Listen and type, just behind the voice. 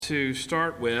to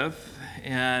start with,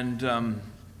 and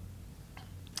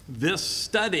this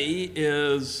study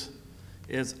is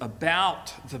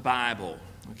about the Bible.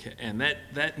 Okay, and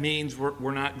that means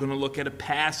we're not going to look at a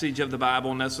passage of the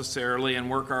Bible necessarily and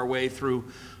work our way through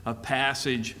a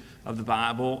passage of the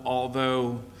Bible,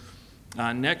 although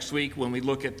next week when we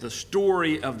look at the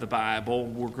story of the Bible,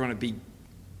 we're going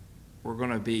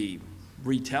to be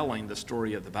retelling the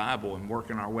story of the Bible and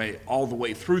working our way all the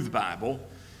way through the Bible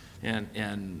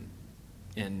in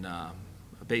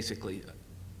basically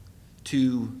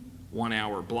 2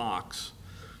 1-hour blocks.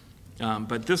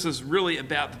 But this is really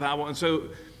about the Bible. And so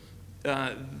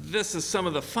this is some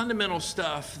of the fundamental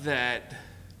stuff that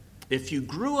if you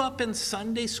grew up in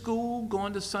Sunday school,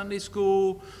 going to Sunday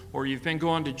school, or you've been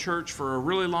going to church for a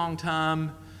really long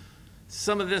time,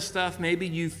 some of this stuff, maybe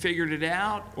you figured it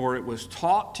out or it was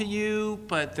taught to you,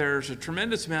 but there's a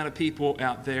tremendous amount of people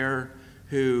out there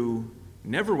who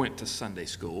never went to Sunday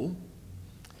school,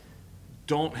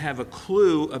 don't have a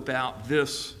clue about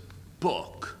this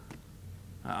book.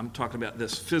 I'm talking about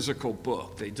this physical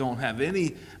book. They don't have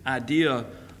any idea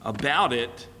about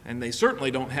it, and they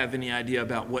certainly don't have any idea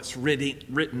about what's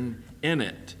written in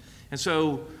it. And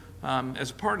so, as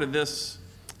a part of this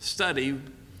study,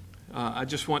 I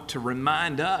just want to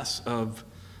remind us of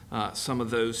some of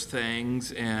those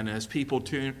things, and as people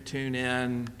tune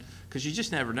in, because you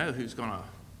just never know who's going to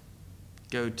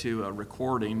go to a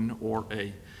recording or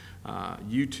a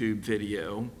YouTube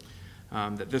video,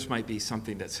 that this might be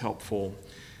something that's helpful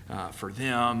for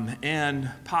them, and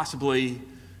possibly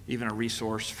even a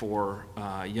resource for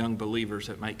young believers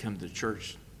that might come to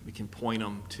church. We can point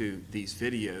them to these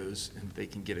videos, and they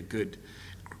can get a good,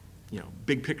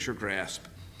 big picture grasp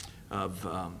of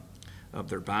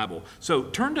their Bible. So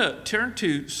turn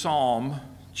to Psalm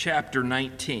chapter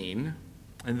 19,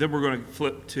 and then we're going to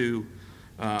flip to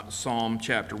Psalm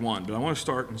chapter 1. But I want to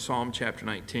start in Psalm chapter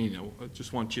 19. I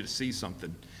just want you to see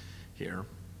something here.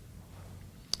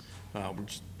 We're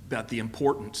just about the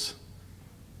importance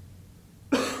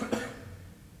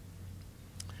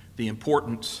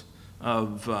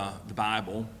of the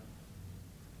Bible.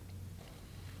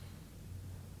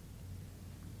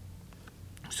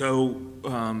 So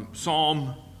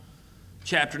Psalm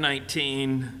chapter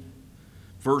 19,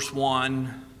 verse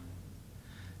 1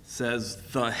 says,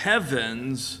 "The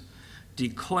heavens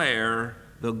declare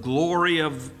the glory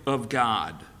of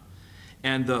God,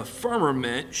 and the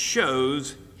firmament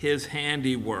shows his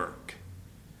handiwork.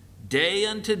 Day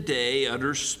unto day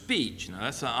utters speech." Now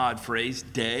that's an odd phrase.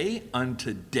 Day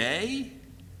unto day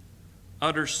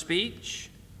utters speech,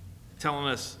 telling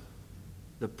us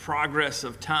the progress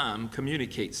of time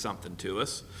communicates something to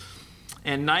us.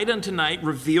 "And night unto night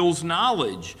reveals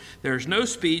knowledge. There is no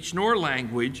speech nor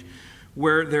language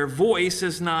where their voice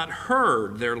is not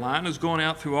heard. Their line is going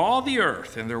out through all the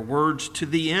earth, and their words to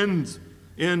the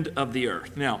end of the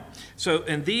earth." Now, so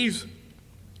in these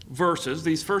verses,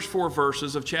 these first 4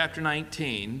 verses of chapter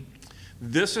 19,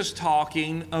 this is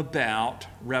talking about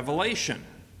revelation,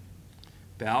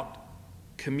 about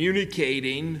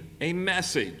communicating a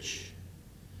message.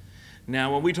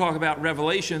 Now, when we talk about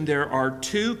revelation, there are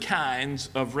 2 kinds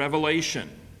of revelation.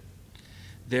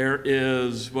 There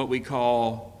is what we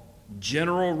call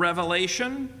general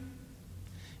revelation,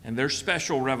 and there's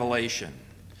special revelation.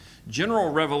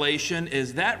 General revelation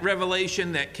is that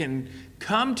revelation that can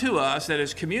come to us, that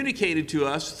is communicated to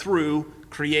us through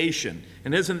creation.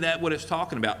 And isn't that what it's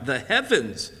talking about? The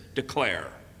heavens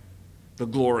declare the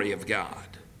glory of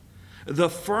God. The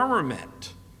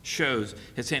firmament shows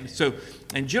his hand. So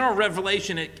in general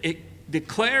revelation, it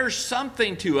declares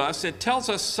something to us. It tells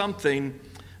us something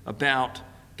about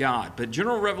God. But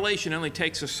general revelation only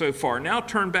takes us so far. Now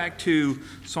turn back to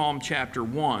Psalm chapter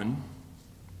 1.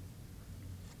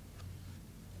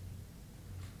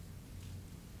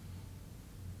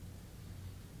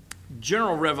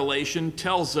 General revelation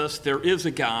tells us there is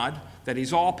a God, that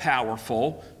he's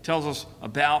all-powerful, tells us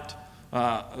about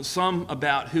some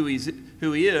about who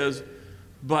he is,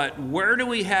 but where do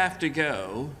we have to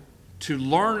go to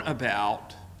learn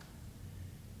about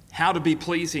how to be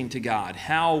pleasing to God,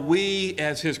 how we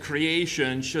as his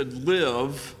creation should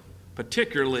live,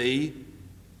 particularly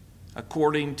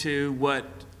according to what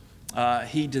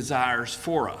he desires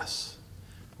for us?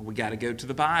 We got to go to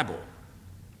the Bible.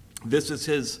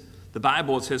 The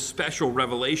Bible is his special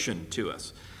revelation to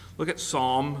us. Look at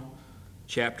Psalm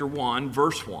chapter 1,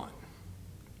 verse 1.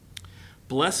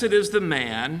 "Blessed is the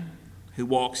man who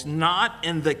walks not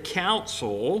in the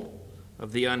counsel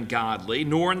of the ungodly,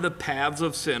 nor in the paths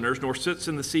of sinners, nor sits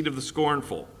in the seat of the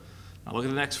scornful." Now look at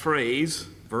the next phrase,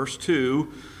 verse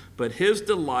 2. "But his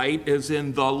delight is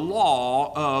in the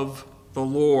law of the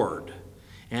Lord,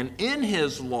 and in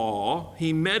his law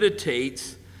he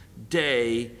meditates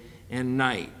day and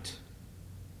night.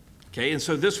 Okay, and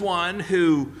so this one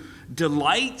who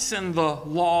delights in the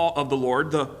law of the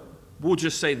Lord, we'll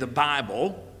just say the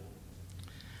Bible,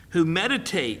 who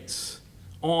meditates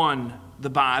on the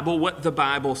Bible, what the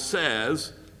Bible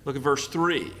says, look at verse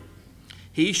 3.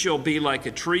 He shall be like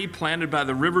a tree planted by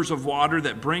the rivers of water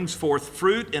that brings forth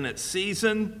fruit in its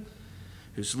season,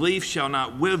 whose leaf shall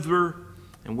not wither,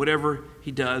 and whatever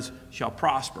he does shall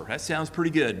prosper. That sounds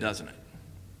pretty good, doesn't it?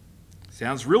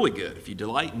 Sounds really good if you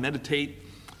delight and meditate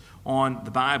on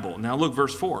the Bible. Now look,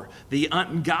 verse 4. The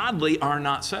ungodly are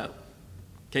not so.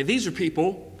 Okay, these are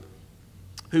people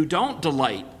who don't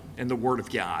delight in the Word of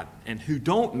God and who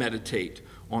don't meditate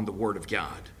on the Word of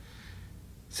God.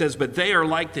 It says, but they are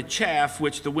like the chaff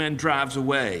which the wind drives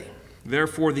away.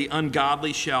 Therefore the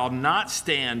ungodly shall not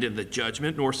stand in the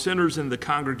judgment, nor sinners in the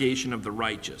congregation of the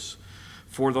righteous.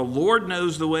 For the Lord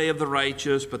knows the way of the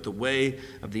righteous, but the way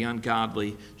of the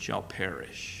ungodly shall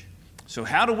perish. So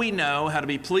how do we know how to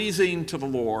be pleasing to the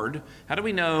Lord? How do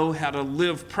we know how to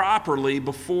live properly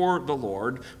before the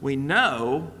Lord? We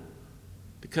know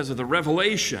because of the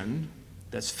revelation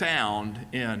that's found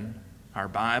in our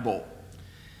Bible.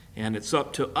 And it's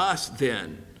up to us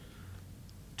then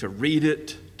to read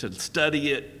it, to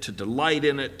study it, to delight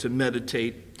in it, to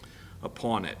meditate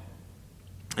upon it.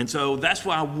 And so that's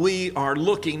why we are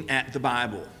looking at the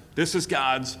Bible. This is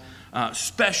God's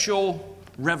special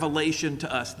revelation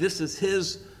to us. This is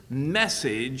his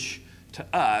message to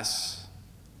us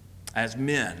as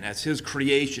men, as his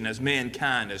creation, as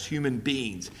mankind, as human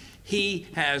beings. He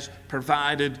has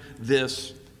provided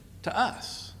this to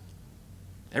us.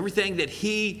 Everything that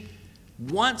he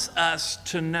wants us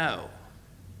to know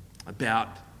about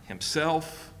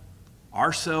himself,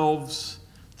 ourselves,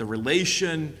 the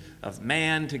relation of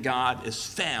man to God is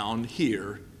found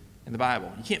here in the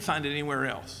Bible. You can't find it anywhere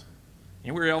else.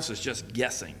 Anywhere else is just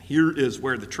guessing. Here is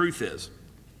where the truth is.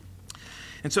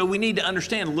 And so we need to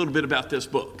understand a little bit about this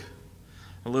book.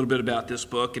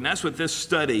 And that's what this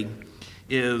study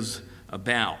is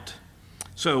about.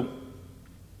 So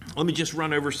let me just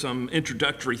run over some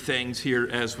introductory things here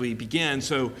as we begin.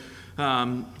 So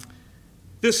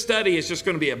this study is just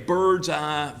going to be a bird's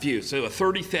eye view, so a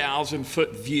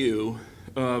 30,000-foot view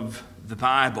of the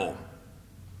Bible.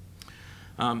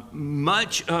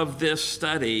 Much of this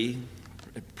study,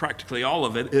 practically all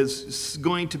of it, is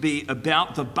going to be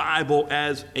about the Bible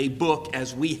as a book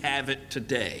as we have it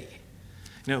today.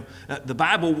 You know, the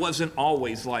Bible wasn't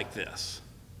always like this.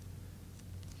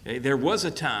 Okay? There was a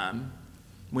time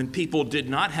when people did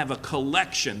not have a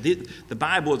collection. The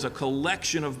Bible is a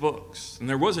collection of books. And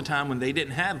there was a time when they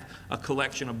didn't have a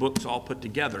collection of books all put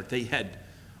together. They had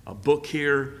a book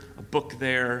here, a book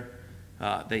there.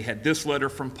 They had this letter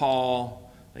from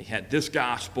Paul. They had this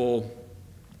gospel.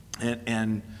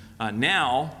 And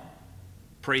now,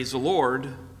 praise the Lord,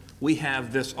 we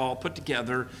have this all put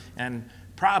together. And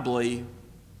probably,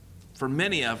 for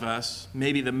many of us,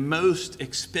 maybe the most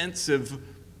expensive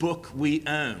book we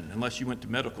own, unless you went to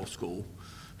medical school,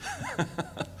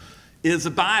 is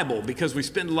a Bible, because we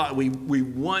spend a lot, we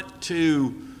want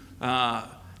to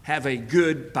have a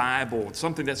good Bible,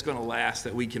 something that's going to last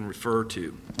that we can refer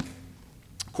to.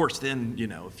 Of course, then, you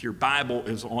know, if your Bible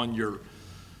is on your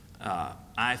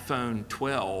iPhone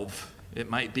 12, it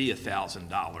might be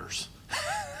 $1,000.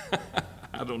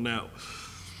 I don't know.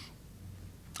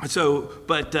 So,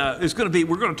 but we're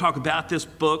going to talk about this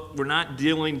book. We're not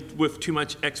dealing with too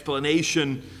much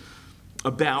explanation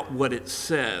about what it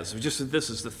says. Just that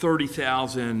this is the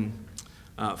 30,000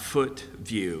 foot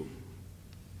view.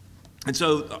 And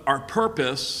so our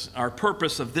purpose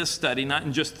of this study, not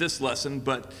in just this lesson,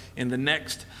 but in the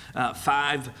next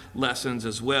 5 lessons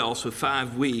as well, so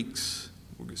 5 weeks,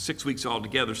 6 weeks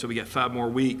altogether, so we got 5 more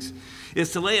weeks,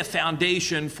 is to lay a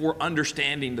foundation for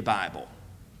understanding the Bible.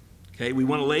 Okay, we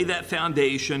want to lay that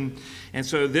foundation, and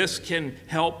so this can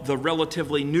help the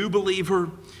relatively new believer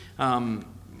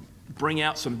bring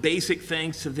out some basic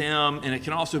things to them, and it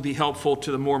can also be helpful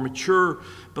to the more mature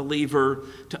believer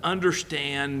to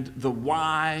understand the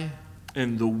why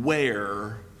and the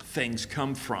where things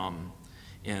come from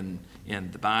in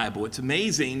the Bible. It's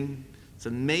amazing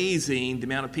the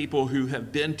amount of people who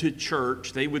have been to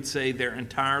church, they would say their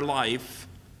entire life,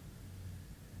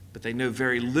 but they know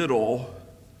very little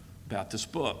about this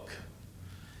book.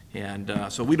 And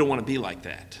so we don't want to be like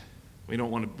that. We don't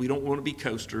want to be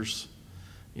coasters.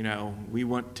 You know, we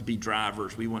want to be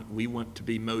drivers. We want to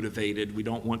be motivated. We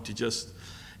don't want to just,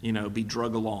 be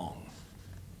drug along.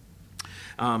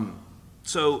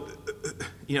 So,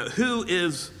 who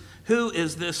is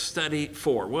this study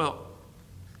for? Well,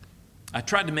 I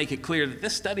tried to make it clear that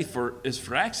this study is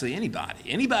for actually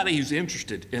anybody who's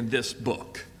interested in this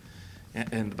book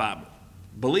and the Bible.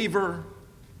 Believer,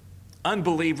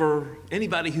 unbeliever,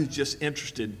 anybody who's just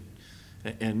interested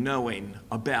in knowing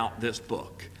about this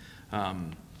book.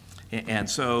 And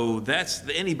so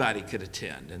anybody could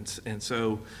attend. And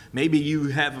so maybe you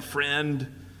have a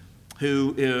friend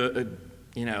who,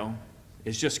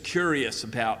 is just curious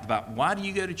about why do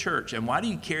you go to church and why do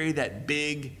you carry that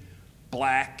big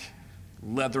black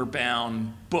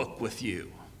leather-bound book with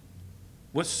you?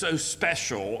 What's so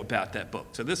special about that book?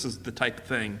 So this is the type of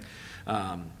thing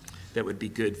that would be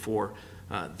good for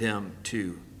them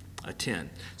to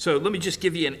attend. So let me just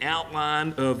give you an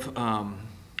outline of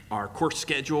our course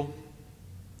schedule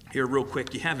here real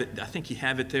quick. You have it. I think you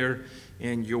have it there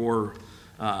in your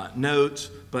notes.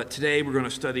 But today we're going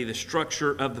to study the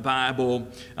structure of the Bible.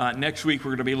 Next week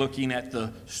we're going to be looking at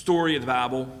the story of the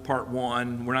Bible, part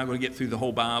 1. We're not going to get through the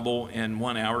whole Bible in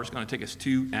 1 hour. It's going to take us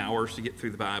 2 hours to get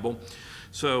through the Bible.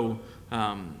 So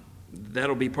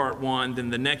that'll be part 1. Then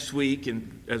the next week,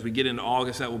 and as we get into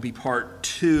August, that will be part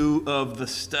 2 of the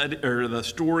study or the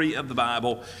story of the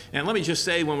Bible. And let me just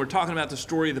say, when we're talking about the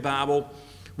story of the Bible,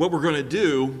 what we're going to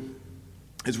do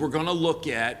is we're going to look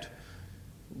at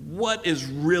what is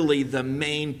really the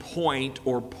main point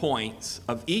or points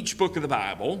of each book of the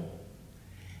Bible,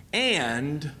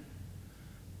 and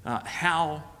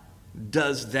how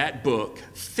does that book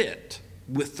fit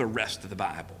with the rest of the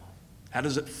Bible? How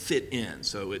does it fit in?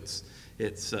 So it's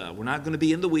we're not going to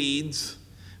be in the weeds.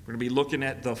 We're going to be looking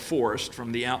at the forest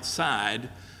from the outside,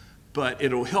 but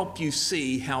it'll help you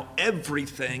see how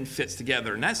everything fits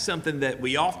together. And that's something that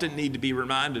we often need to be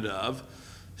reminded of,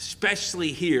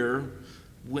 especially here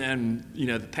when,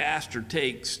 the pastor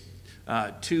takes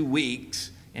 2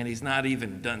 weeks and he's not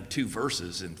even done 2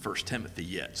 verses in 1 Timothy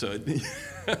yet. So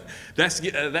that's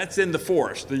in the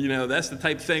forest. That's the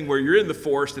type of thing where you're in the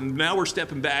forest, and now we're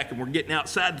stepping back and we're getting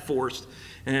outside the forest,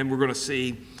 and we're going to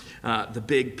see the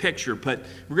big picture. But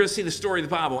we're going to see the story of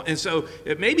the Bible. And so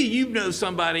maybe you know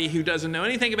somebody who doesn't know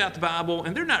anything about the Bible,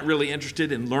 and they're not really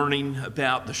interested in learning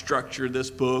about the structure of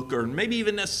this book, or maybe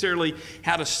even necessarily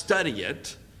how to study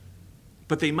it,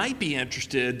 but they might be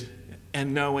interested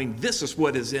in knowing this is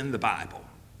what is in the Bible.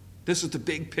 This is the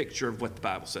big picture of what the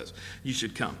Bible says. You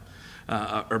should come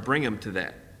or bring them to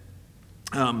that.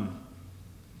 And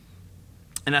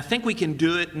I think we can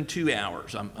do it in 2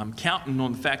 hours. I'm counting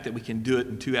on the fact that we can do it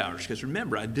in 2 hours. Because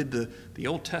remember, I did the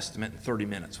Old Testament in 30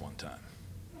 minutes one time.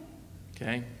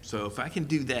 Okay? So if I can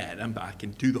do that, I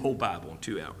can do the whole Bible in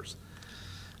 2 hours,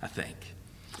 I think.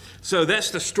 So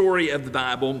that's the story of the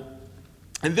Bible.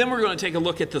 And then we're going to take a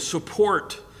look at the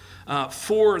support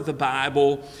for the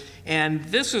Bible. And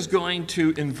this is going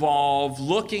to involve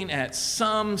looking at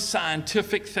some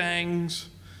scientific things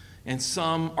and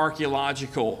some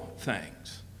archaeological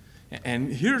things.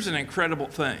 And here's an incredible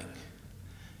thing,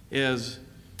 is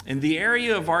in the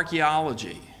area of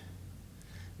archaeology,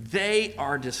 they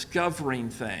are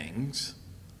discovering things,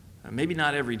 maybe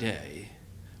not every day,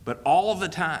 but all the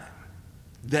time,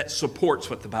 that supports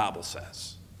what the Bible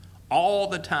says. All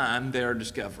the time they're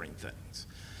discovering things.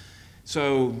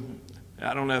 So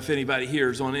I don't know if anybody here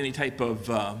is on any type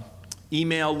of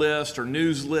email list or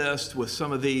news list with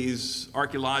some of these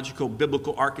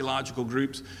biblical archaeological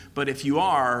groups, but if you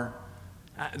are,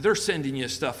 they're sending you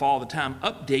stuff all the time,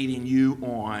 updating you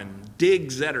on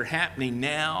digs that are happening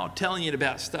now, telling you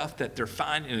about stuff that they're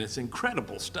finding, and it's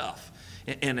incredible stuff.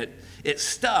 And it's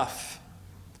stuff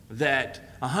that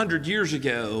 100 years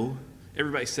ago,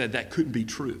 everybody said that couldn't be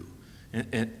true.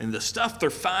 And the stuff they're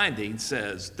finding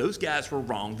says, those guys were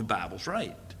wrong, the Bible's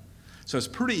right. So it's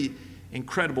pretty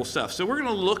incredible stuff. So we're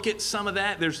going to look at some of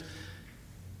that.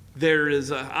 There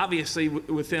is obviously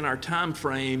within our time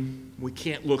frame, we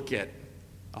can't look at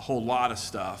a whole lot of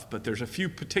stuff, but there's a few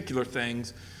particular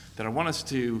things that I want us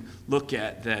to look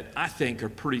at that I think are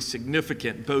pretty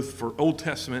significant, both for Old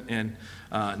Testament and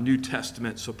New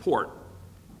Testament support.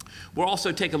 We'll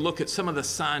also take a look at some of the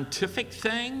scientific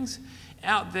things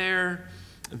out there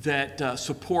that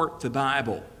support the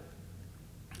Bible.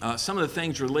 Some of the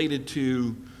things related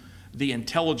to the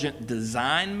intelligent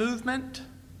design movement,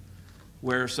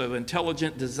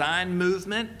 intelligent design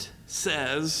movement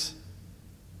says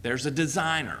there's a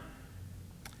designer,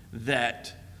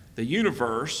 that the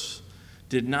universe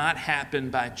did not happen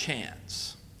by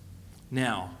chance.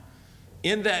 Now,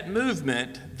 in that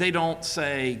movement, they don't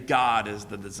say God is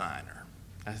the designer.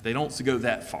 They don't go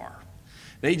that far.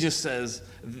 They just say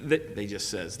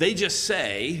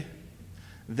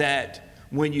that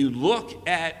when you look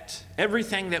at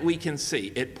everything that we can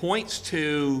see, it points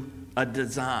to a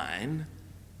design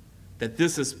that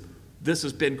this is this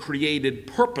has been created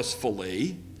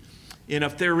purposefully. And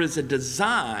if there is a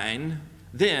design,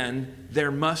 then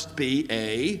there must be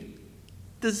a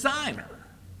designer.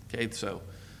 Okay, so,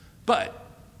 but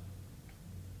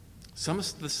some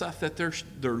of the stuff that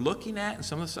they're looking at and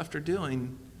some of the stuff they're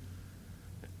doing,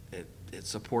 it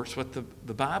supports what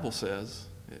the Bible says.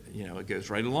 You know, it goes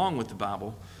right along with the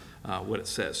Bible, what it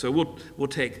says. So we'll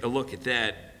take a look at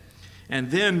that. And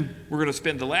then we're going to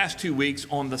spend the last 2 weeks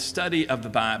on the study of the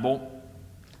Bible.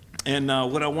 And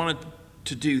what I wanted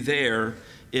to do there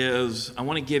is I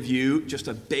want to give you just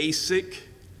a basic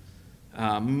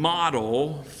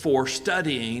model for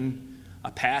studying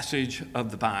a passage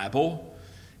of the Bible.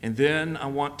 And then I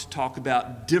want to talk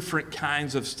about different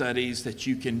kinds of studies that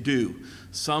you can do.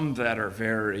 Some that are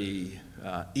very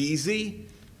easy,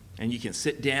 and you can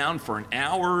sit down for an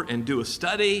hour and do a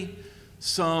study.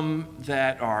 Some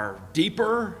that are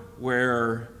deeper,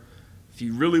 where if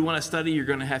you really want to study, you're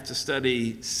going to have to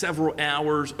study several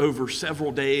hours over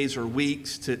several days or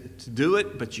weeks to do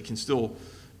it, but you can still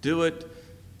do it.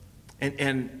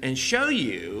 And show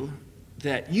you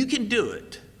that you can do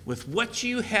it with what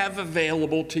you have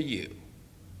available to you.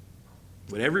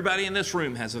 What everybody in this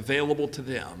room has available to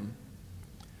them,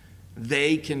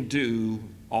 they can do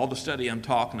all the study I'm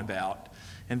talking about.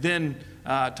 And then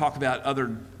talk about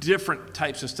other different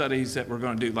types of studies that we're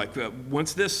going to do. Like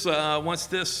once this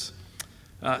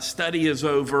study is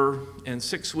over in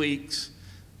 6 weeks,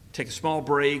 take a small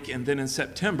break, and then in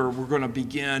September we're going to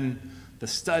begin the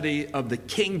study of the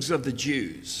kings of the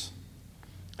Jews.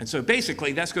 And so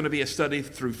basically that's going to be a study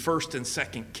through 1st and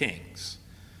 2nd Kings.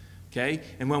 Okay?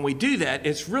 And when we do that,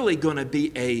 it's really going to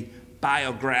be a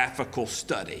biographical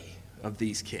study of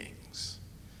these kings.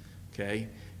 Okay?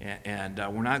 And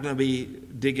we're not going to be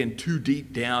digging too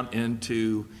deep down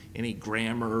into any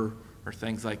grammar or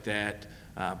things like that,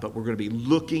 but we're going to be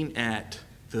looking at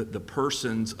the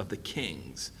persons of the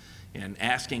kings and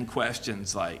asking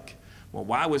questions like, well,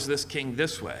 why was this king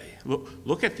this way?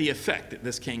 Look at the effect that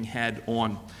this king had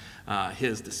on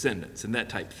his descendants and that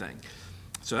type of thing.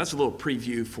 So that's a little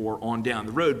preview for on down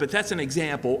the road, but that's an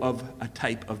example of a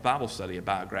type of Bible study, a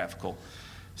biographical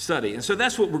study. And so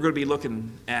that's what we're going to be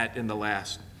looking at in the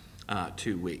last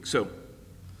 2 weeks. So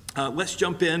let's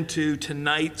jump into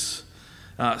tonight's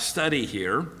study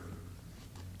here.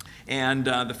 And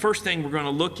the first thing we're going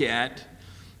to look at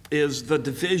is the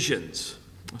divisions.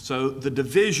 So the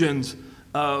divisions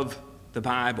of the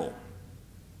Bible.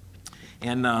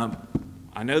 And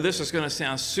I know this is going to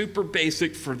sound super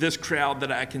basic for this crowd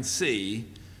that I can see,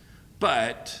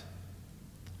 but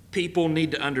people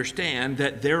need to understand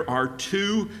that there are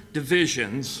 2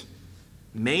 divisions,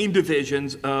 main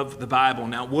divisions of the Bible.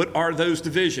 Now, what are those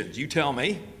divisions? You tell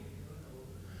me.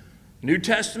 New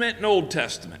Testament and Old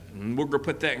Testament. And we're going to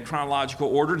put that in chronological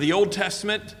order. The Old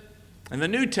Testament and the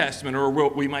New Testament, or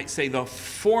what we might say the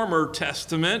former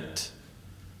Testament,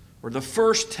 or the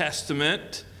First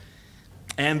Testament,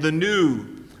 and the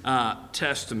New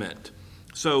Testament.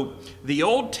 So the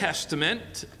Old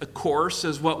Testament, of course,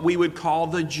 is what we would call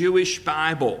the Jewish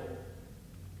Bible.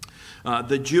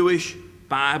 The Jewish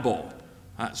Bible.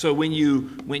 So when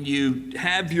you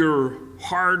have your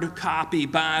hard copy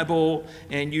Bible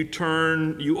and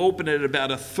you open it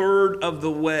about a third of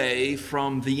the way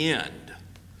from the end,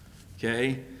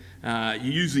 okay,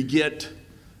 you usually get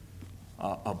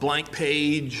a blank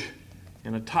page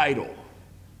and a title,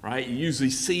 right? You usually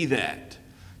see that.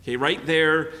 Okay, right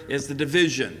there is the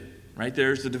division. Right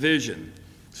there's the division.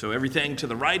 So everything to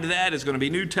the right of that is going to be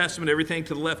New Testament. Everything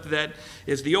to the left of that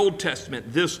is the Old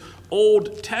Testament. This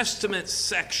Old Testament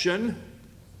section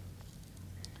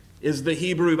is the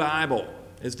Hebrew Bible,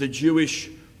 is the Jewish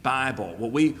Bible.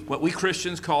 What we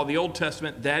Christians call the Old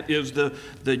Testament, that is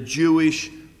the Jewish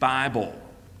Bible.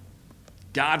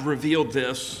 God revealed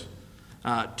this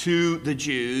to the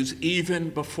Jews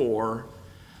even before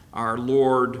our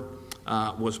Lord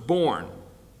was born.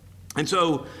 And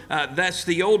so that's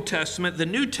the Old Testament. The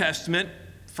New Testament,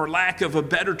 for lack of a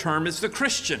better term, is the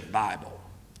Christian Bible.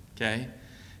 Okay?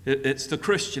 It's the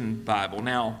Christian Bible.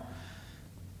 Now,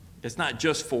 it's not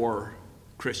just for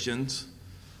Christians.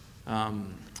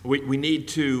 We need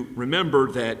to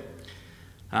remember that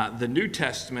the New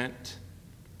Testament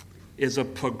is a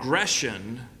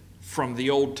progression from the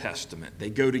Old Testament. They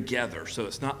go together, so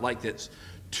it's not like it's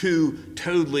 2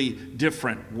 totally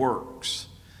different works.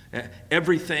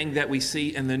 Everything that we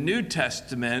see in the New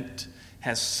Testament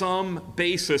has some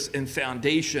basis and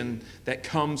foundation that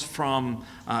comes from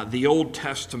the Old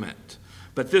Testament.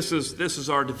 But this is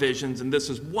our divisions, and this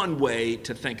is one way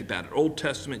to think about it. Old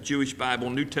Testament, Jewish Bible,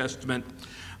 New Testament,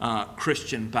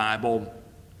 Christian Bible,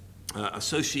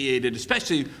 associated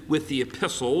especially with the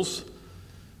epistles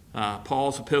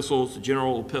Paul's epistles, the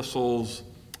general epistles,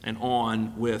 and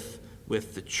on with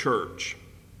the church.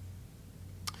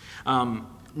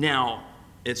 Now,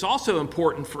 it's also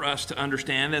important for us to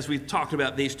understand, as we've talked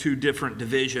about these two different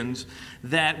divisions,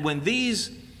 that when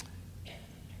these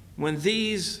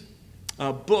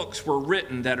books were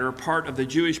written that are part of the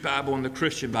Jewish Bible and the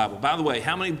Christian Bible. By the way,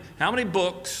 how many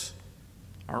books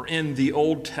are in the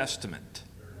Old Testament?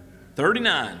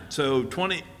 39. So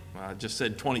 20. I just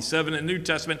said 27 in the New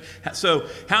Testament. So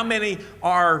how many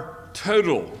are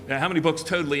total? How many books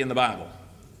totally in the Bible?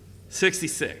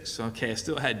 66. Okay, I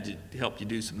still had to help you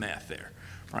do some math there.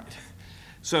 Right.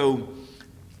 So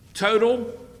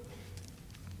total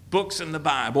books in the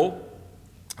Bible,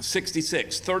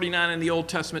 66. 39 in the Old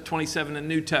Testament, 27 in the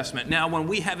New Testament. Now, when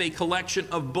we have a collection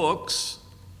of books,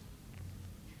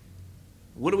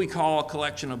 what do we call a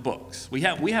collection of books? We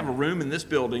have a room in this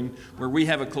building where we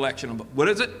have a collection of books. What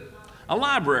is it? A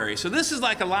library. So this is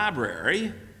like a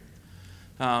library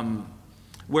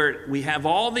where we have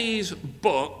all these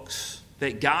books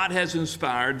that God has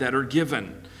inspired that are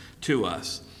given to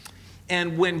us.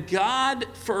 And when God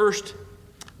first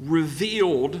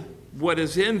revealed what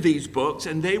is in these books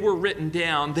and they were written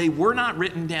down, they were not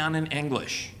written down in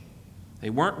English. They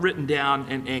weren't written down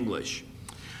in English.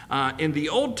 In the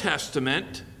Old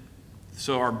Testament,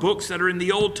 so our books that are in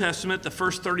the Old Testament, the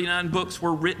first 39 books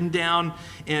were written down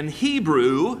in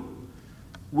Hebrew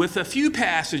with a few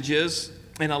passages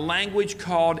in a language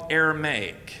called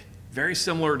Aramaic, very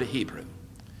similar to Hebrew.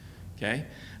 Okay?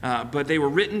 But they were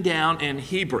written down in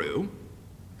Hebrew.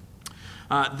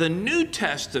 The New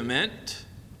Testament,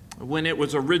 when it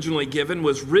was originally given,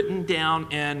 was written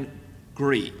down in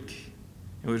Greek.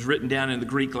 It was written down in the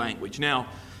Greek language. Now,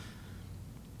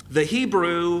 the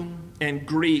Hebrew and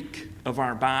Greek of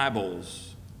our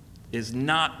Bibles is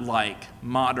not like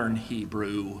modern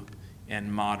Hebrew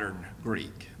and modern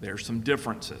Greek. There are some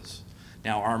differences.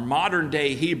 Now, our modern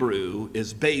day Hebrew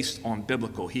is based on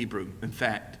biblical Hebrew. In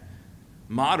fact,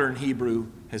 modern Hebrew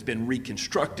has been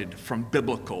reconstructed from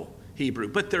biblical Hebrew,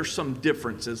 but there's some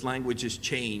differences. Languages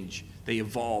change, they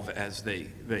evolve as they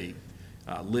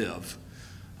live.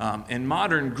 And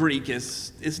modern Greek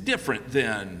is different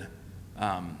than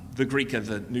the Greek of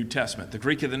the New Testament. The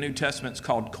Greek of the New Testament is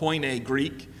called Koine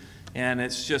Greek, and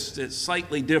it's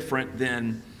slightly different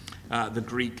than the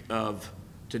Greek of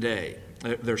today.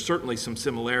 There's certainly some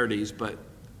similarities, but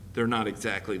they're not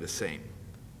exactly the same.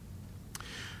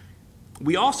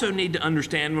 We also need to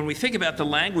understand, when we think about the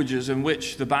languages in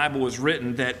which the Bible was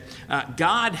written, that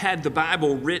God had the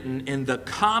Bible written in the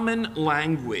common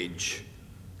language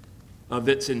of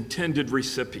its intended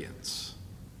recipients.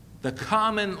 The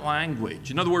common language.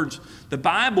 In other words, the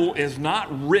Bible is not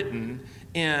written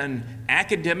in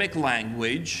academic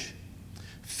language,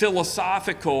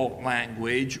 philosophical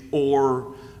language,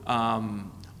 or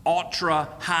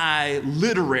ultra-high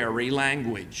literary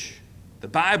language. The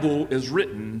Bible is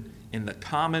written in the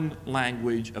common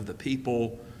language of the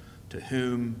people to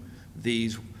whom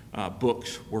these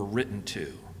books were written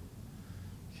to.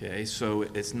 Okay, so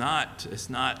it's not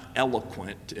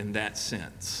eloquent in that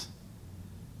sense.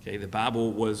 Okay, the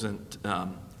Bible wasn't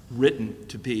written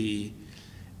to be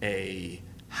a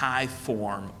high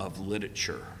form of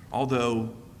literature,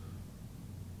 although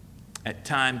at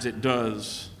times it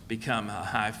does become a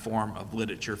high form of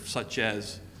literature, such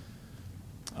as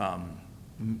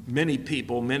many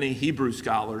Hebrew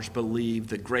scholars believe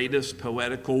the greatest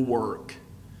poetical work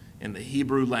in the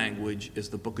Hebrew language is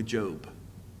the book of Job,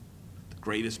 the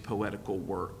greatest poetical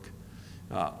work.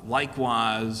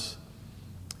 Likewise,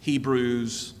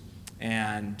 Hebrews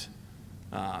and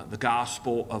the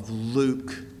Gospel of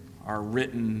Luke are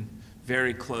written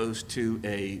very close to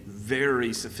a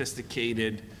very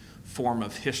sophisticated form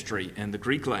of history in the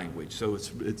Greek language. So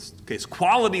it's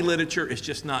quality literature. It's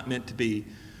just not meant to be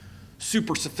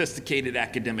super sophisticated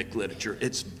academic literature.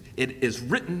 It is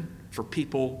written for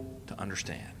people to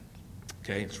understand.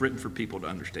 Okay, it's written for people to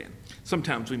understand.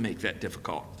 Sometimes we make that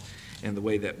difficult in the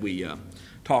way that we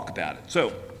talk about it.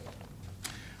 So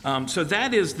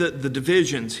that is the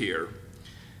divisions here.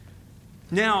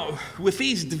 Now, with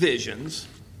these divisions,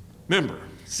 remember,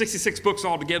 66 books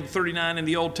altogether, 39 in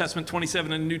the Old Testament,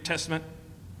 27 in the New Testament.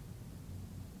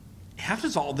 How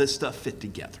does all this stuff fit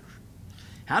together?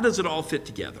 How does it all fit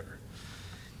together?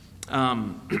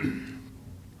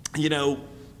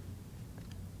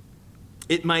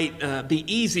 It might be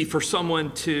easy for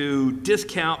someone to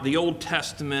discount the Old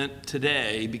Testament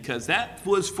today because that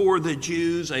was for the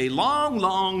Jews a long,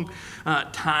 long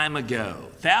time ago,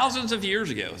 thousands of years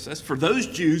ago. So that's for those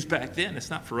Jews back then. It's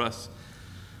not for us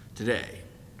today.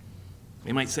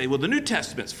 You might say, well, the New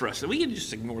Testament's for us. We can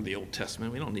just ignore the Old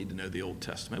Testament. We don't need to know the Old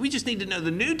Testament. We just need to know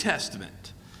the New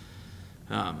Testament.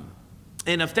 And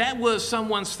if that was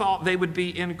someone's thought, they would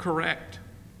be incorrect.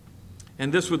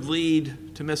 And this would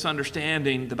lead to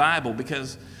misunderstanding the Bible,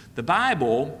 because the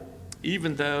Bible,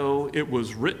 even though it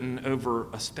was written over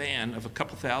a span of a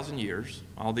couple thousand years,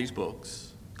 all these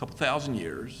books, a couple thousand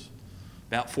years,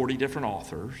 about 40 different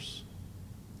authors,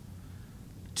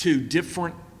 to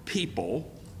different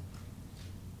people,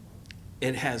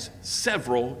 it has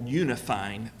several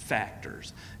unifying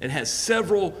factors. It has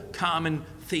several common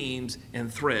themes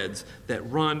and threads that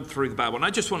run through the Bible. And I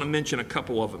just want to mention a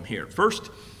couple of them here. First,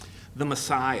 the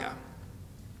Messiah.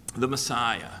 The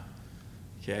Messiah.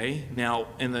 Okay? Now,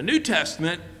 in the New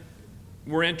Testament,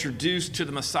 we're introduced to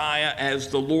the Messiah as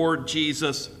the Lord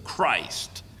Jesus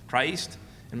Christ. Christ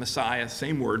and Messiah,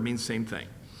 same word, means same thing.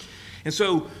 And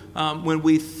so when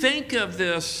we think of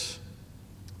this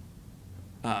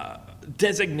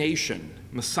designation,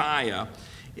 Messiah,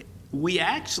 we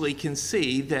actually can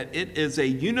see that it is a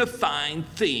unifying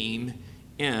theme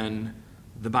in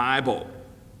the Bible.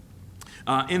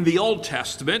 In the Old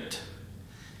Testament,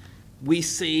 we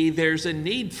see there's a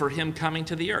need for him coming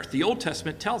to the earth. The Old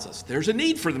Testament tells us there's a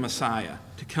need for the Messiah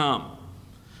to come.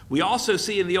 We also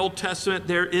see in the Old Testament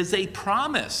there is a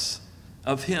promise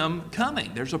of him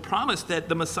coming. There's a promise that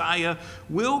the Messiah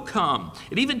will come.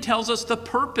 It even tells us the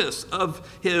purpose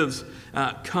of his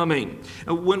coming.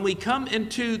 When we come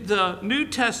into the New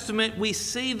Testament, we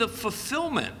see the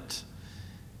fulfillment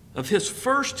of his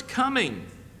first coming.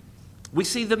 We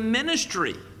see the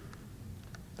ministry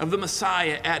of the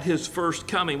Messiah at his first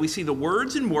coming. We see the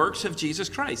words and works of Jesus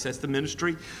Christ. That's the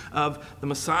ministry of the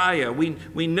Messiah.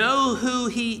 We know who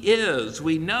he is.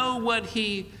 We know what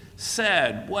he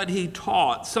said, what he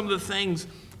taught, some of the things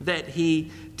that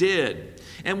he did.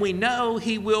 And we know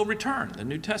he will return. The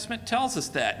New Testament tells us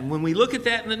that. And when we look at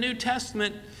that in the New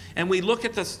Testament and we look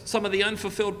at some of the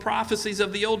unfulfilled prophecies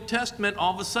of the Old Testament,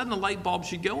 all of a sudden the light bulb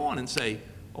should go on and say,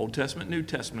 Old Testament, New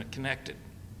Testament connected.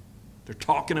 They're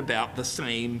talking about the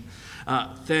same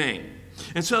thing.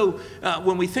 And so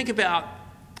when we think about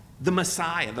the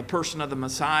Messiah, the person of the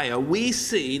Messiah, we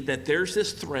see that there's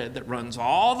this thread that runs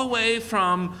all the way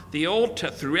from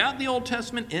throughout the Old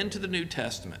Testament into the New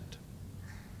Testament.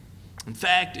 In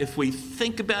fact, if we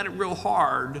think about it real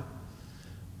hard,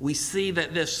 we see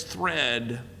that this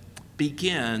thread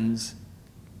begins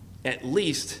at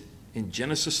least in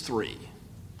Genesis 3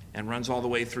 and runs all the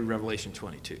way through Revelation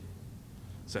 22.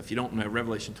 So if you don't know,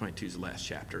 Revelation 22 is the last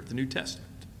chapter of the New Testament.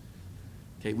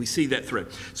 Okay, we see that thread.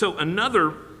 So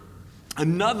another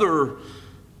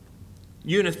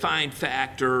unifying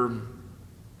factor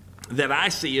that I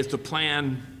see is the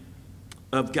plan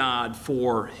of God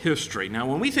for history. Now,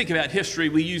 when we think about history,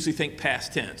 we usually think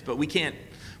past tense, but we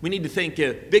need to think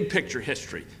big picture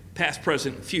history, past,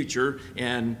 present, and future,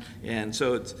 and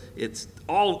so it's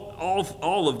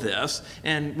all of this.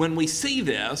 And when we see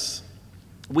this,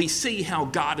 we see how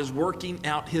God is working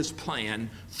out his plan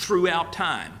throughout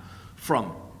time,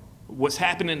 from what's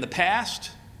happened in the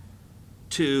past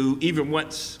to even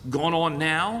what's going on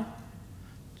now,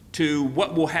 to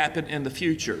what will happen in the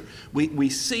future. We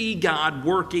see God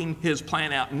working his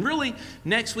plan out. And really,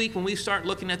 next week when we start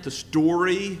looking at the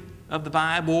story of the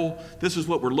Bible, this is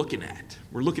what we're looking at.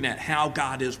 We're looking at how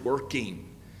God is working,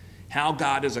 how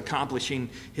God is accomplishing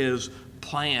his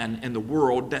plan in the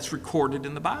world that's recorded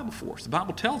in the Bible for us. The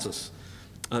Bible tells us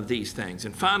of these things.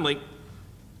 And finally,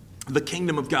 the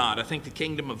kingdom of God. I think the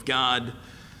kingdom of God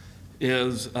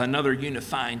is another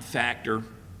unifying factor.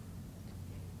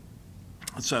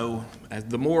 So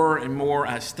the more and more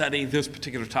I study this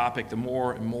particular topic, the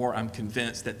more and more I'm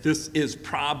convinced that this is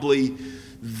probably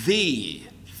the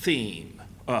theme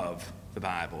of the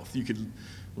Bible. If you could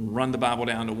run the Bible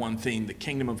down to one theme, the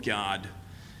kingdom of God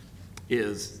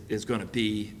is going to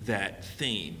be that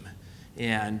theme.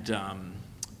 And,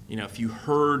 if you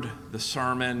heard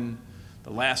the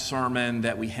last sermon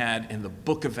that we had in the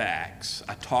book of Acts,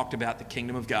 I talked about the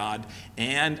kingdom of God,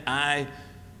 and I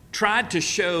tried to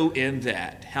show in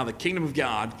that how the kingdom of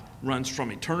God runs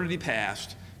from eternity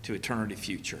past to eternity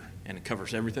future, and it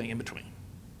covers everything in between.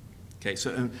 Okay,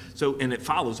 so it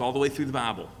follows all the way through the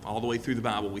Bible. All the way through the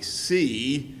Bible, we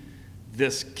see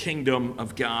this kingdom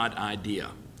of God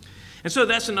idea. And so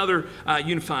that's another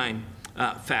unifying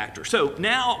factor. So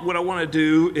now what I want to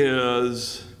do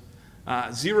is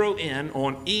zero in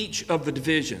on each of the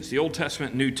divisions, the Old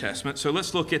Testament and New Testament. So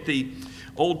let's look at the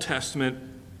Old Testament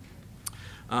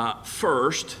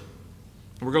first.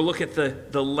 We're going to look at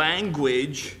the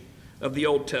language of the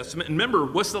Old Testament. And remember,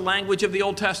 what's the language of the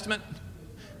Old Testament?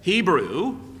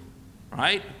 Hebrew,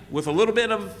 right? With a little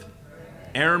bit of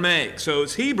Aramaic. So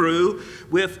it's Hebrew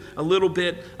with a little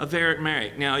bit of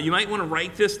Aramaic. Now, you might want to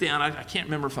write this down. I can't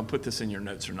remember if I put this in your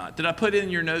notes or not. Did I put in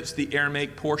your notes the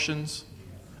Aramaic portions?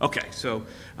 Okay, so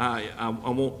I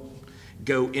won't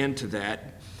go into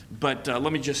that. But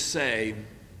let me just say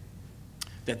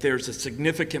that there's a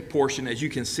significant portion, as you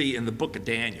can see in the book of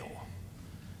Daniel,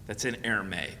 that's in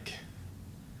Aramaic.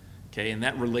 Okay, and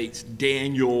that relates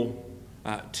Daniel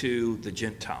to the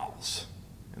Gentiles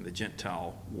and the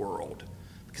Gentile world,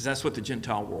 because that's what the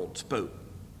Gentile world spoke.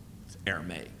 It's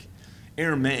Aramaic.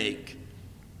 Aramaic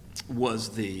was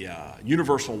the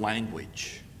universal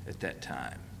language at that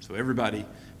time. So everybody,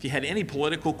 if you had any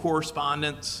political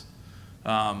correspondence,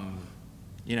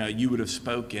 you would have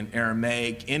spoken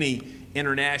Aramaic. Any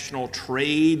international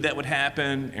trade that would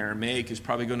happen, Aramaic is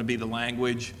probably going to be the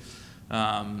language.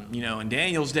 In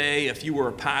Daniel's day, if you were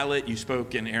a pilot, you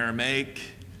spoke in Aramaic,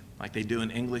 like they do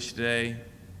in English today.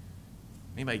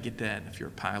 Anybody get that? If you're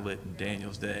a pilot in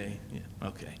Daniel's day? Yeah,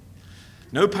 okay.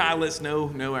 No pilots, no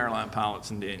airline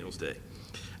pilots in Daniel's day.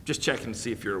 Just checking to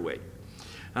see if you're awake.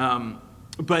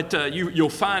 But you'll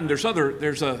find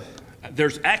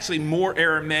there's actually more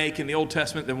Aramaic in the Old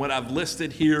Testament than what I've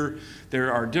listed here.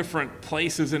 There are different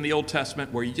places in the Old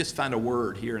Testament where you just find a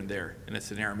word here and there, and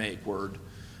it's an Aramaic word,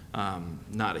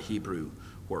 not a Hebrew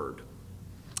word.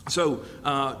 So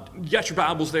you got your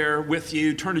Bibles there with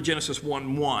you. Turn to Genesis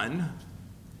 1:1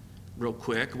 real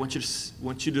quick. I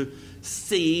want you to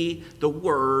see the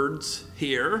words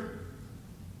here.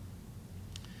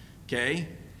 Okay?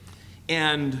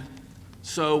 And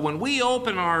so when we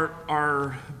open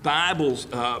our Bibles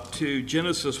up to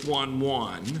Genesis 1:1,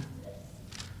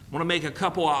 I want to make a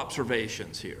couple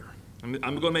observations here. I'm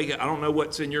going to make it, I don't know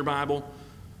what's in your Bible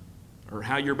or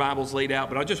how your Bible's laid out,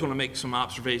 but I just want to make some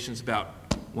observations about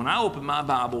when I open my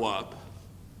Bible up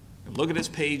and look at this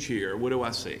page here, what do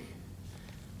I see?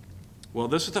 Well,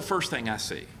 this is the first thing I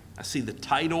see. I see the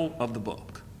title of the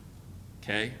book.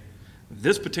 Okay?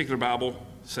 This particular Bible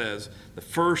says the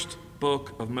first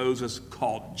book of Moses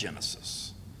called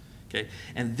Genesis. Okay?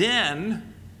 And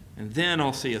then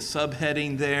I'll see a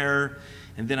subheading there,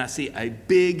 and then I see a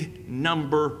big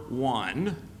number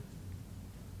 1,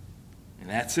 and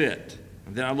that's it.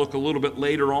 And then I look a little bit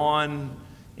later on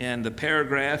in the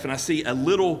paragraph, and I see a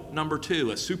little number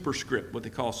 2, a superscript, what they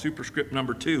call superscript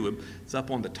number 2. It's up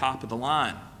on the top of the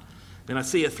line. Then I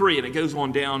see a 3, and it goes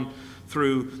on down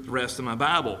through the rest of my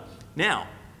Bible. Now,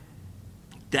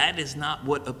 that is not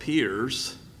what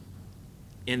appears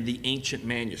in the ancient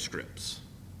manuscripts.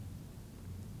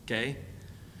 Okay?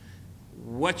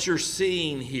 What you're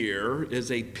seeing here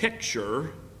is a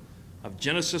picture of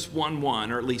Genesis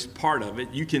 1:1, or at least part of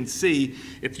it. You can see,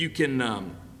 if you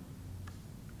can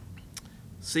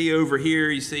see over here,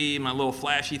 you see my little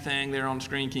flashy thing there on the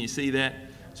screen. Can you see that?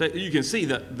 So you can see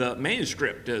that the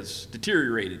manuscript is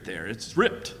deteriorated there. It's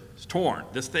ripped. It's torn.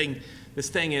 This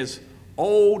thing is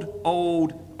old.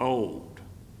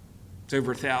 It's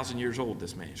over 1,000 years old,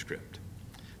 this manuscript.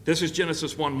 This is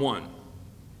Genesis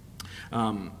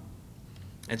 1:1.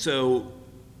 And so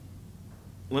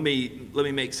let me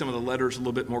make some of the letters a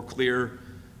little bit more clear.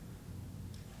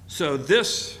 So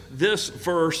this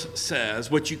verse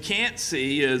says, what you can't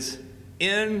see is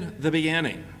in the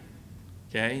beginning.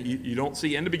 Okay? You don't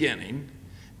see in the beginning.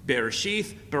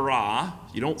 Bereshith bara.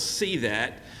 You don't see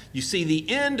that. You see the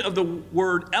end of the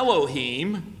word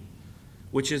Elohim,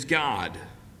 which is God.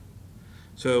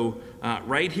 So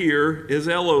right here is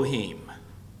Elohim.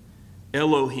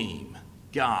 Elohim,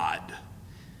 God.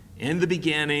 In the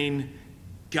beginning,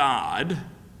 God,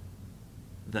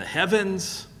 the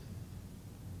heavens,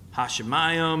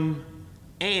 Hashemayim,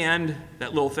 and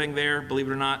that little thing there, believe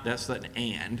it or not, that's an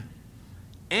and.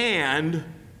 And,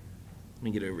 let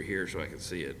me get over here so I can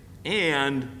see it.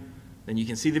 And then you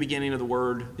can see the beginning of the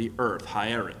word, the earth,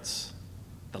 Haaretz,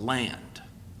 the land.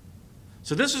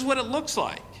 So this is what it looks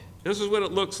like. This is what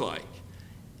it looks like.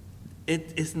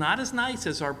 It's not as nice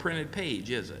as our printed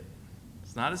page, is it?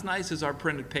 It's not as nice as our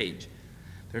printed page.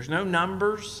 There's no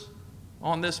numbers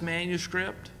on this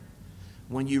manuscript.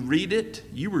 When you read it,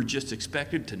 you were just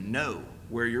expected to know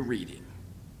where you're reading.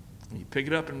 When you pick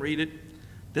it up and read it,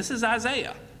 this is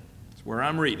Isaiah. That's where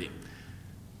I'm reading.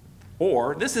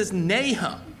 Or this is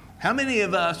Nahum. How many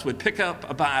of us would pick up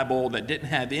a Bible that didn't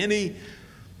have any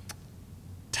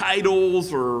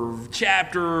titles or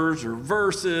chapters or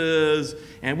verses,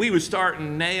 and we would start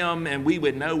in Nahum and we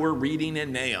would know we're reading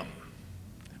in Nahum?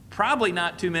 Probably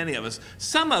not too many of us.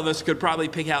 Some of us could probably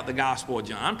pick out the Gospel of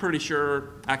John. I'm pretty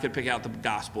sure I could pick out the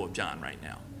Gospel of John right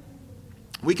now.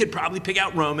 We could probably pick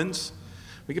out Romans.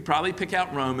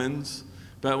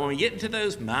 But when we get into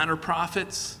those minor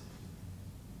prophets,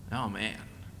 oh man,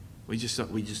 We just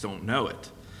don't know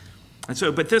it. And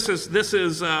so, but this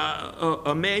is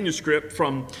a manuscript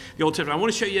from the Old Testament. I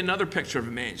want to show you another picture of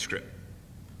a manuscript.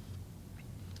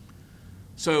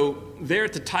 So there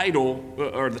at the title,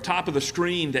 or the top of the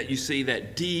screen that you see,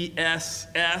 that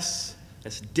DSS,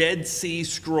 that's Dead Sea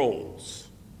Scrolls.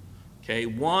 Okay,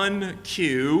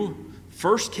 1Q,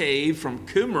 first cave from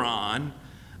Qumran,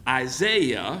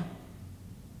 Isaiah,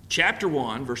 chapter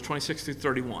 1, verse 26 through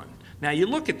 31. Now you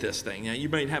look at this thing, now you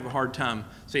might have a hard time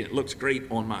seeing it. It looks great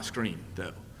on my screen,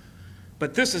 though.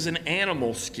 But this is an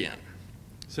animal skin.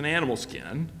 It's an animal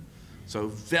skin, so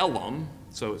vellum,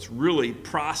 so it's really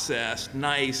processed,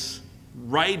 nice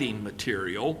writing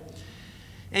material.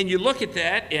 And you look at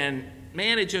that, and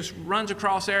man, it just runs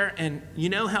across there, and you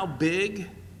know how big?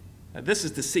 Now, this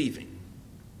is deceiving,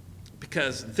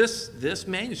 because this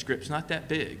manuscript's not that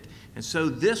big. And so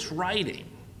this writing,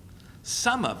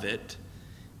 some of it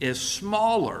is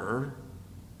smaller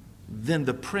than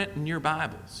the print in your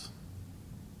Bibles.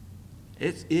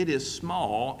 It is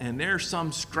small, and there's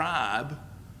some scribe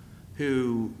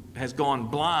who has gone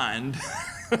blind,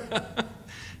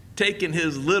 taking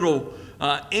his little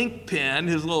ink pen,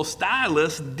 his little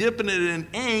stylus, dipping it in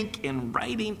ink and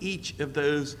writing each of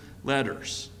those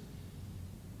letters.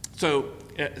 So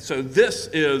this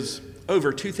is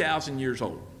over 2,000 years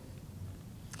old.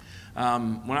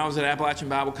 When I was at Appalachian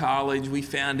Bible College, we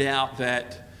found out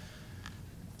that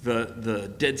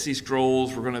the Dead Sea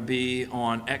Scrolls were going to be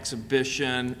on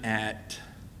exhibition at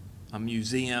a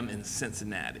museum in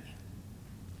Cincinnati.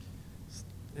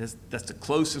 That's the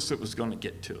closest it was going to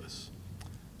get to us.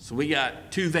 So we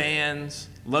got 2 vans,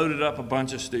 loaded up a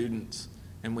bunch of students,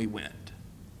 and we went.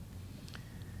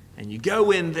 And you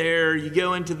go in there, you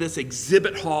go into this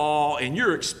exhibit hall, and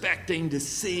you're expecting to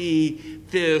see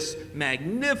this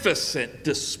magnificent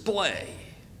display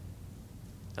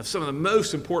of some of the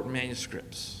most important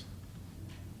manuscripts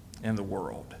in the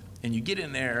world. And you get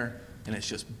in there, and it's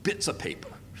just bits of paper.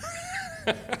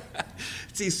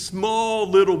 It's these small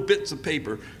little bits of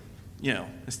paper. You know,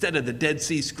 instead of the Dead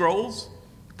Sea Scrolls,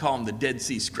 call them the Dead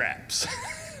Sea Scraps.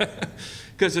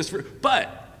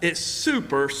 But it's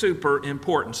super, super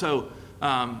important. So,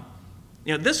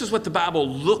 this is what the Bible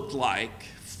looked like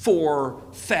for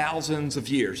thousands of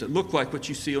years. It looked like what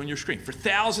you see on your screen. For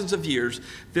thousands of years,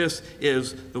 this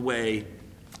is the way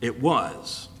it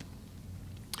was.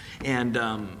 And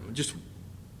just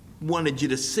wanted you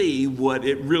to see what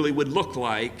it really would look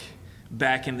like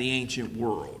back in the ancient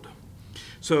world.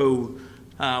 So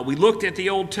we looked at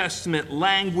the Old Testament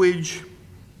language.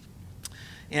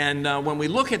 And when we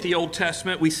look at the Old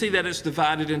Testament, we see that it's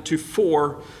divided into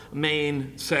 4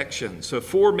 main sections. So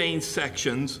 4 main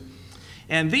sections.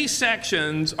 And these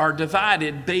sections are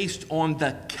divided based on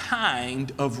the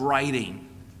kind of writing.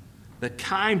 The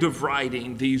kind of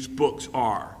writing these books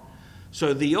are.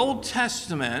 So the Old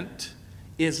Testament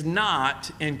is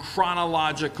not in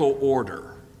chronological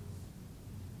order.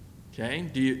 Okay?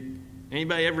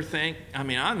 Anybody ever think? I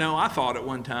mean, I thought at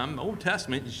one time, the Old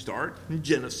Testament, you start in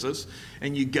Genesis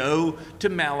and you go to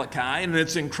Malachi and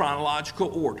it's in chronological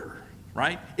order,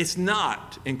 right? It's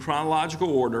not in chronological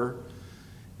order.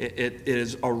 It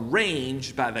is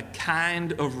arranged by the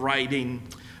kind of writing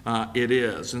it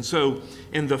is. And so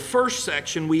in the first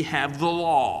section, we have the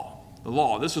law. The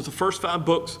law. This is the first 5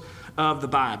 books of the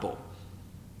Bible.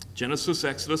 Genesis,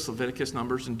 Exodus, Leviticus,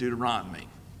 Numbers, and Deuteronomy.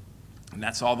 And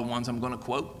that's all the ones I'm going to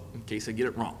quote in case I get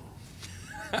it wrong.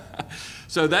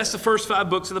 So that's the first 5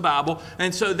 books of the Bible.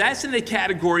 And so that's in the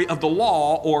category of the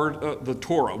law or the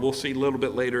Torah. We'll see a little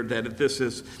bit later that this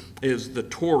is the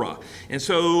Torah. And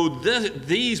so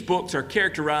these books are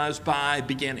characterized by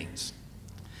beginnings,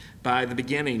 by the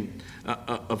beginning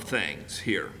of things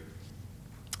here.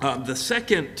 The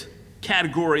second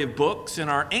category of books in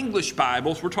our English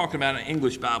Bibles, we're talking about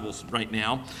English Bibles right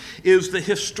now, is the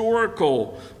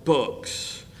historical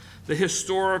books. The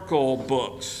historical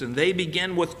books. And they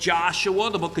begin with Joshua,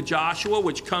 the book of Joshua,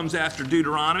 which comes after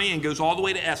Deuteronomy and goes all the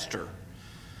way to Esther.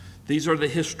 These are the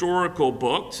historical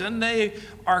books, and they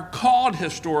are called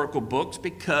historical books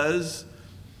because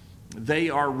they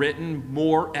are written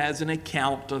more as an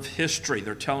account of history.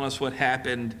 They're telling us what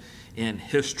happened in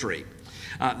history.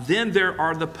 Then there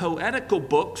are the poetical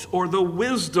books or the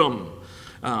wisdom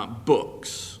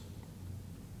books.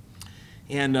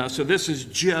 And so this is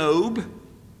Job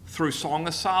through Song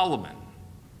of Solomon.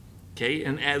 Okay,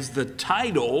 and as the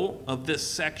title of this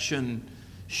section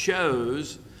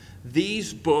shows,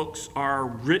 these books are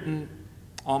written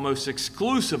almost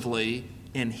exclusively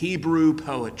in Hebrew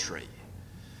poetry.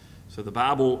 So the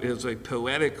Bible is a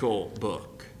poetical book.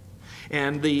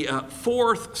 And the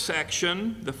fourth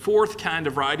section, the fourth kind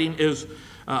of writing, is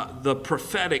the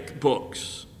prophetic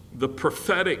books. The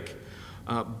prophetic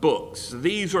books.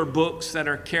 These are books that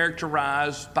are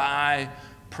characterized by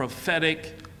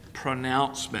prophetic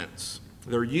pronouncements.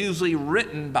 They're usually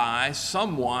written by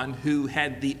someone who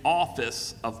had the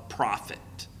office of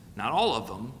prophet. Not all of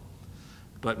them,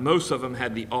 but most of them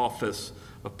had the office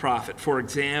of prophet. For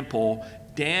example,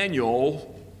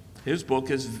 Daniel, his book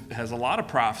has a lot of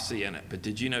prophecy in it, but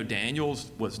did you know Daniel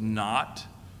was not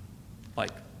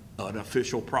like an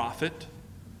official prophet?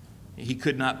 He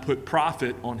could not put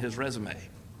prophet on his resume,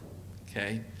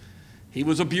 okay? He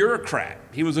was a bureaucrat.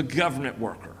 He was a government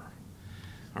worker,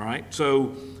 all right?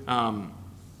 So,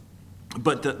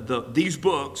 but these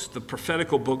books, the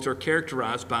prophetical books, are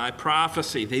characterized by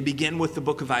prophecy. They begin with the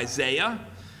book of Isaiah,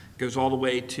 goes all the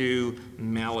way to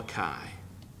Malachi.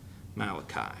 By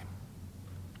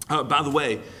the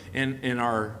way,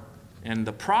 in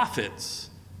the prophets,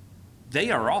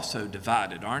 they are also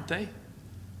divided, aren't they?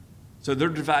 So they're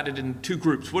divided in two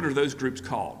groups. What are those groups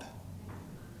called?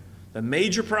 The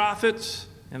major prophets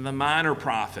and the minor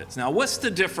prophets. Now, what's the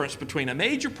difference between a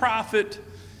major prophet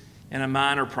and a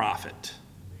minor prophet?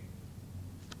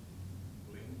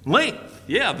 Length.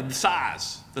 Yeah, the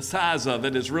size. The size of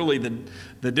it is really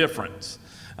the difference.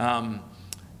 The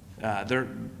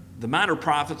minor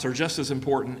prophets are just as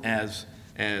important as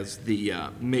the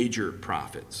major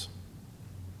prophets.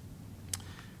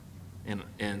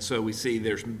 And so we see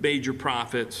there's major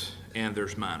prophets and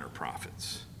there's minor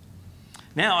prophets.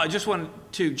 Now, I just want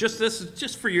to, this is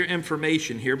just for your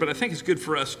information here, but I think it's good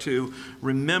for us to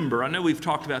remember. I know we've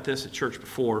talked about this at church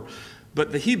before,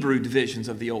 but the Hebrew divisions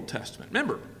of the Old Testament.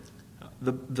 Remember,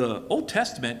 the Old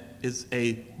Testament is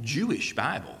a Jewish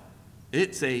Bible.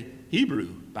 It's a Hebrew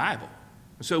Bible.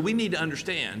 So we need to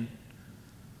understand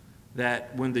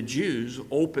that when the Jews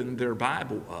opened their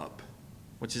Bible up,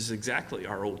 which is exactly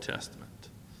our Old Testament,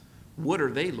 what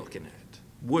are they looking at?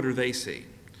 What are they seeing?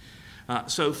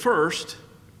 So first,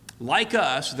 like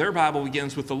us, their Bible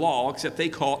begins with the law, except they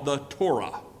call it the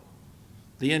Torah,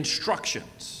 the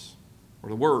instructions, or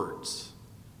the words.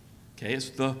 Okay,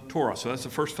 it's the Torah. So that's the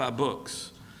first 5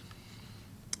 books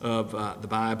of the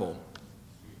Bible.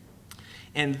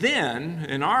 And then,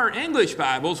 in our English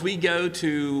Bibles, we go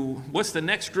to, what's the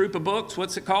next group of books?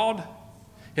 What's it called?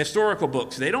 Historical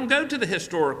books. They don't go to the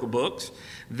historical books.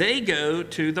 They go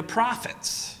to the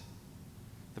prophets.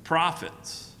 The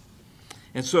prophets.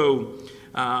 And so,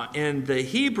 in the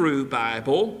Hebrew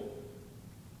Bible,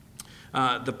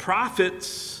 the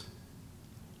prophets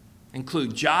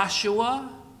include Joshua,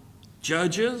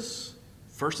 Judges,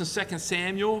 1st and 2nd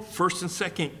Samuel, 1st and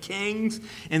 2nd Kings,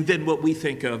 and then what we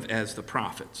think of as the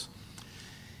prophets.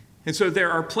 And so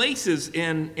there are places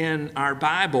in our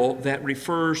Bible that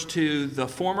refers to the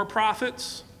former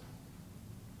prophets.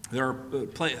 There are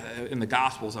in the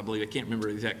Gospels, I believe, I can't remember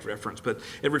the exact reference, but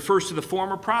it refers to the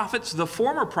former prophets. The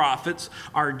former prophets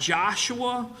are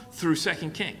Joshua through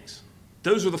 2nd Kings.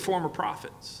 Those are the former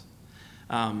prophets.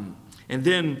 And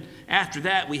then after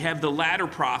that, we have the latter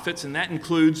prophets, and that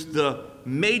includes the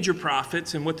major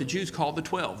prophets and what the Jews call the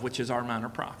 12, which is our minor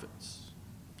prophets.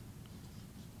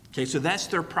 Okay, so that's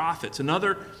their prophets.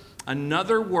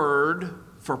 Another word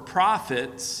for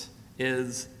prophets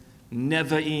is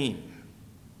Nevi'im.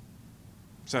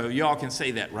 So y'all can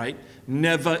say that, right?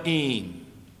 Nevi'im.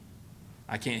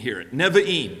 I can't hear it.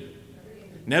 Nevi'im.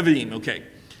 Nevi'im, okay.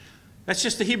 That's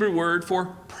just the Hebrew word for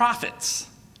prophets.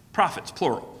 Prophets,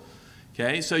 plural.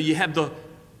 Okay, so you have the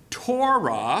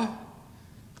Torah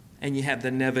and you have the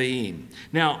Nevi'im.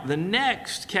 Now, the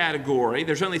next category,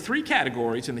 there's only 3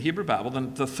 categories in the Hebrew Bible.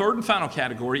 Then the third and final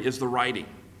category is the writing.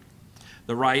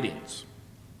 The writings.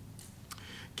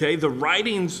 Okay, the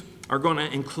writings are going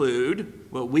to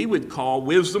include what we would call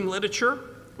wisdom literature,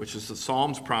 which is the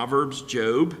Psalms, Proverbs,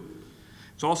 Job.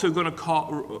 It's also going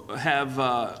to have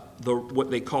what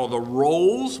they call the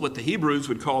rolls, what the Hebrews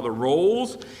would call the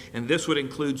rolls, and this would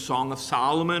include Song of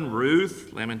Solomon,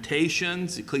 Ruth,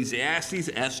 Lamentations, Ecclesiastes,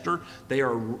 Esther.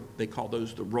 They call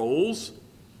those the rolls.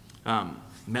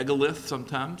 Megalith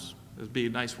sometimes would be a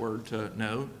nice word to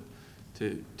know,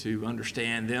 to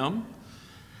understand them.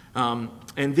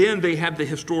 And then they have the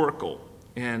historical.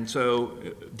 And so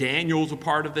Daniel's a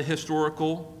part of the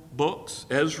historical books.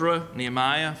 Ezra,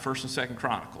 Nehemiah, 1st and 2nd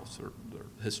Chronicles are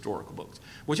historical books,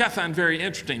 which I find very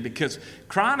interesting because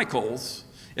Chronicles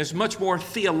is much more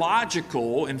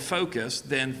theological in focus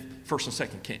than 1st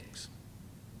and 2nd Kings.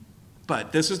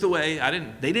 But this is the way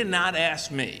they did not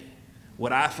ask me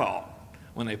what I thought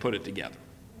when they put it together.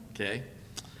 Okay?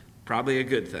 Probably a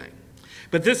good thing.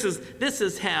 But this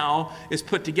is how it's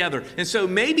put together. And so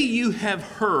maybe you have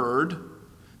heard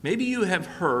Maybe you have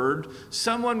heard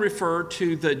someone refer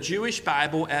to the Jewish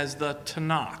Bible as the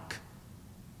Tanakh.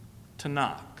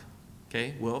 Tanakh.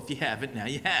 Okay, well, if you haven't, now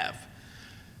you have.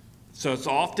 So it's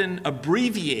often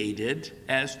abbreviated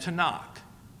as Tanakh.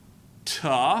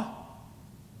 Ta,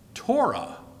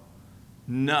 Torah.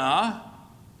 Na,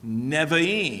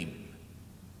 Nevi'im.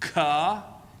 Ka,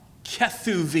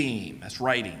 Kethuvim. That's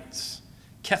writings.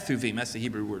 Kethuvim, that's the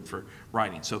Hebrew word for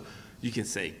writing. So you can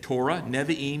say Torah,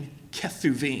 Nevi'im,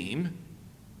 Kethuvim.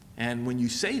 And when you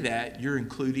say that, you're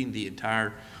including the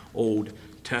entire Old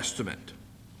Testament.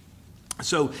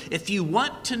 So if you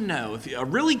want to know, a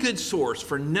really good source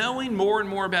for knowing more and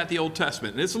more about the Old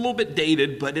Testament, and it's a little bit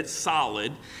dated, but it's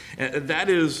solid, that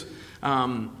is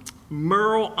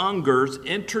Merle Unger's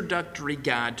Introductory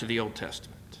Guide to the Old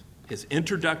Testament. His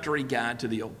Introductory Guide to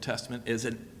the Old Testament is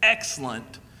an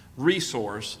excellent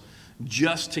resource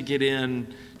just to get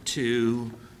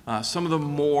into some of the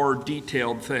more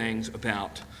detailed things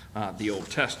about the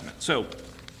Old Testament. So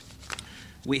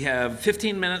we have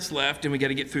 15 minutes left, and we got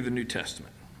to get through the New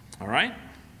Testament. All right?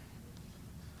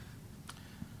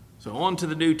 So on to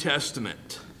the New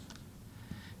Testament.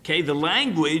 Okay, the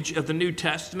language of the New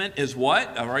Testament is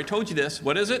what? I already told you this.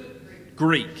 What is it?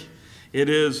 Greek. It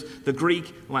is the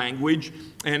Greek language,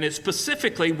 and it's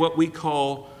specifically what we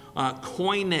call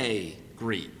Koine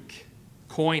Greek.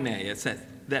 Koine. It's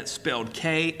that's spelled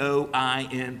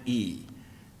K-O-I-N-E.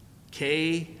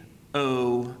 K-O-I-N-E.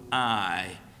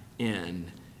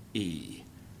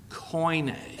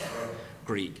 Koine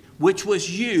Greek, which was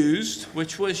used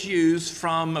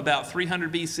from about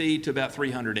 300 BC to about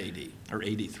 300 AD, or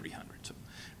AD 300, so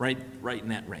right in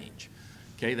that range.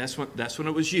 Okay, that's when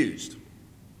it was used.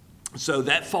 So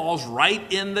that falls right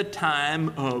in the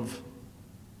time of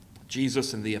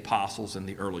Jesus and the apostles and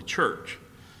the early church.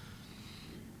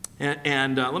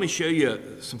 And let me show you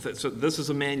something. So this is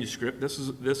a manuscript. This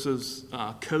is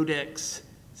Codex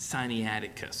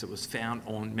Sinaiticus. It was found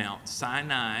on Mount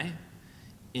Sinai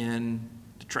in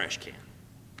the trash can.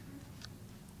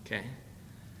 Okay.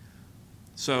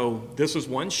 So this is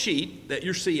one sheet that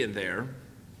you're seeing there.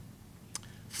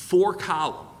 4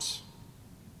 columns.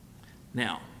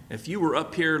 Now, if you were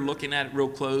up here looking at it real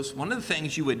close, one of the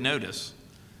things you would notice,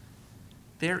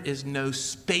 there is no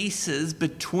spaces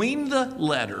between the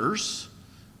letters,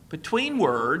 between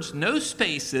words, no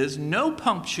spaces, no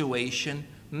punctuation,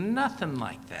 nothing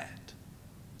like that.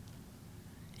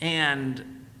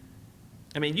 And,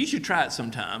 I mean, you should try it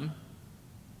sometime.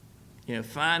 You know,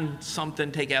 find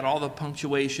something, take out all the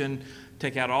punctuation,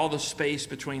 take out all the space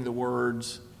between the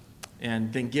words,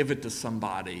 and then give it to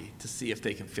somebody to see if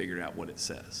they can figure out what it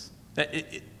says.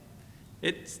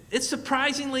 It's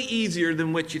surprisingly easier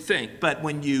than what you think, but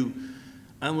when you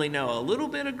only know a little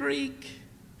bit of Greek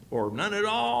or none at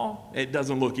all, it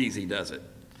doesn't look easy, does it?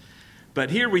 But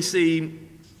here we see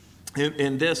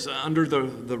in this, under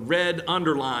the red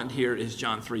underlined here is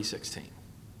John 3:16.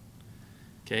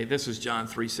 Okay, this is John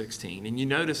 3:16, and you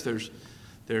notice there's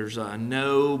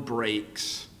no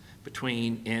breaks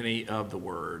between any of the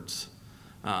words.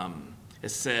 It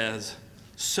says,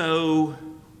 so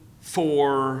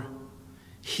for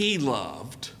he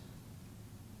loved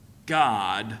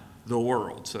God the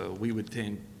world. So we would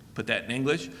then put that in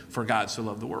English, for God so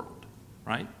loved the world,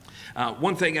 right?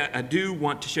 One thing I do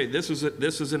want to show you, this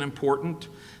is an important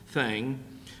thing,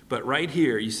 but right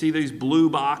here, you see these blue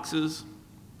boxes?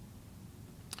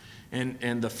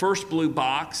 And the first blue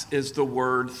box is the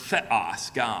word theos,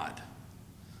 God,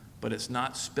 but it's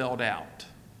not spelled out.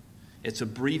 It's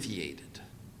abbreviated.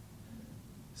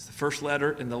 It's the first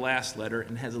letter and the last letter,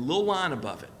 and has a little line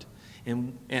above it.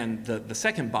 And the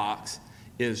second box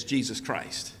is Jesus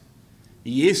Christ,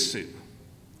 Yesu.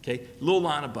 Okay, little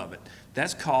line above it.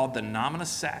 That's called the Nomina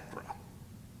Sacra.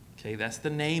 Okay, that's the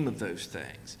name of those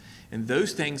things. And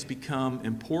those things become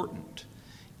important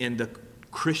in the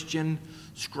Christian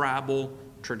scribal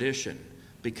tradition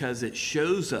because it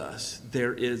shows us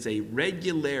there is a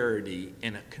regularity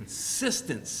and a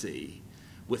consistency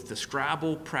with the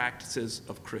scribal practices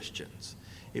of Christians.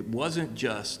 It wasn't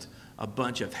just a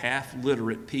bunch of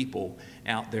half-literate people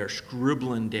out there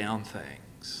scribbling down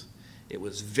things. It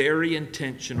was very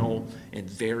intentional and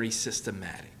very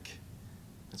systematic.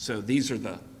 And so these are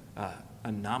the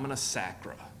Nomina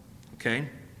Sacra, okay?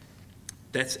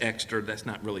 That's extra. That's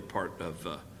not really part of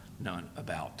knowing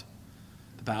about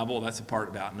the Bible. That's a part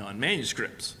about knowing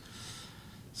manuscripts.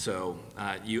 So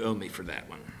you owe me for that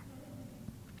one.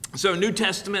 So New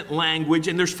Testament language,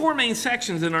 and there's 4 main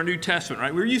sections in our New Testament,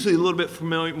 right? We're usually a little bit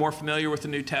more familiar with the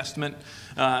New Testament,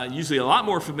 usually a lot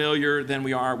more familiar than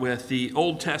we are with the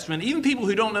Old Testament. Even people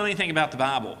who don't know anything about the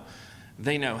Bible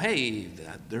They know, hey,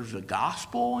 there's a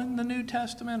gospel in the New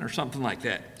Testament or something like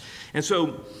that. And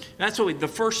so that's what the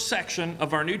first section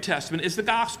of our New Testament is the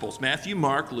Gospels, Matthew,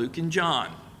 Mark, Luke, and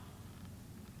John.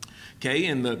 Okay,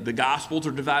 and the Gospels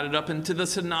are divided up into the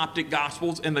Synoptic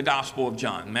Gospels and the Gospel of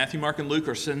John. Matthew, Mark, and Luke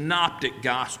are Synoptic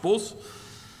Gospels.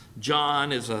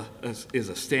 John is a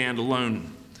standalone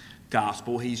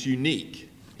gospel. He's unique.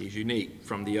 He's unique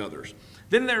from the others.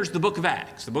 Then there's the book of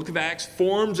Acts. The book of Acts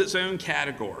forms its own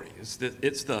category. It's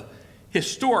the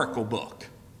historical book,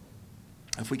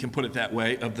 if we can put it that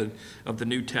way, of the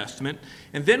New Testament.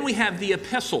 And then we have the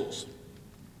epistles.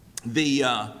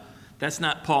 That's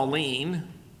not Pauline,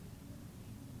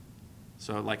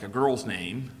 so like a girl's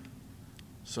name.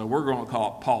 So we're going to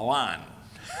call it Pauline.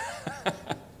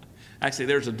 Actually,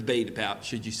 there's a debate about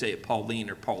should you say it Pauline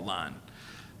or Pauline.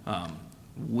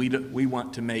 We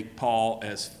want to make Paul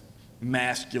as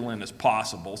masculine as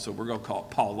possible, so we're going to call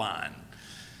it Pauline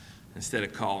instead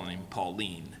of calling him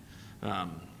Pauline.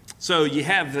 So you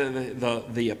have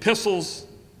the epistles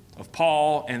of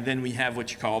Paul, and then we have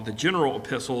what you call the general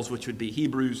epistles, which would be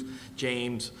Hebrews,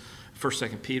 James, 1st,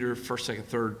 2nd Peter, 1st, 2nd,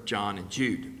 3rd, John, and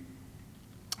Jude.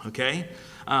 Okay?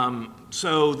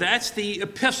 So that's the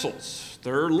epistles.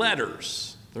 They're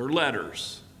letters.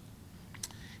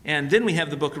 And then we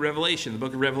have the book of Revelation. The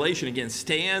book of Revelation, again,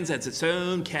 stands as its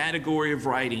own category of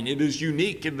writing. It is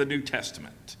unique in the New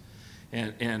Testament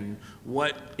and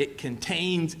what it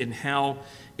contains and how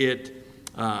it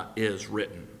is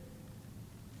written.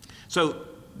 So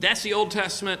that's the Old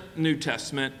Testament, New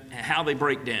Testament, how they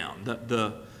break down.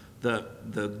 The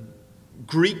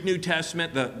Greek New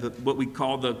Testament, what we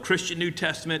call the Christian New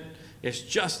Testament, is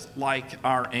just like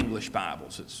our English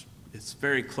Bibles. It's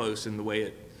very close in the way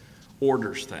it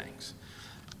orders things.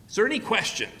 Is there any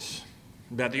questions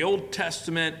about the Old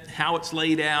Testament, how it's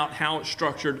laid out, how it's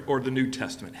structured, or the New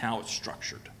Testament, how it's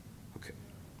structured?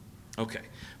 Okay.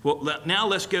 Well, now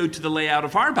let's go to the layout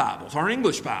of our Bibles, our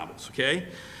English Bibles, okay?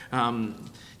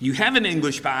 You have an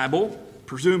English Bible,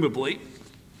 presumably,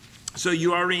 so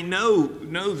you already know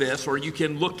this, or you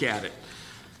can look at it.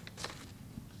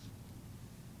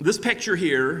 This picture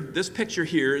here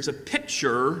is a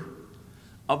picture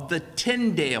of the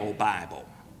Tyndale Bible.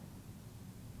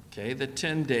 Okay, the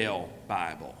Tyndale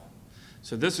Bible.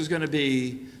 So this is going to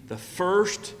be the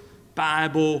first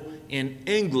Bible in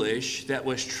English that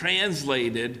was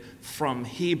translated from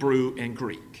Hebrew and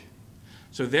Greek.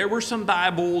 So there were some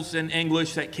Bibles in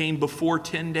English that came before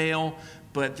Tyndale,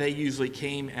 but they usually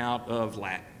came out of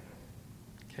Latin.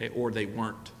 Okay, or they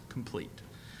weren't complete.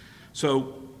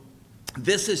 So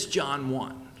this is John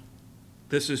 1.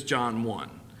 This is John 1.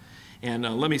 And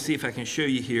let me see if I can show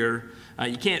you here.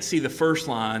 You can't see the first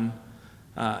line.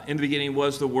 In the beginning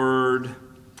was the Word,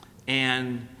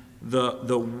 and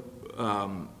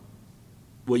well,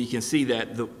 you can see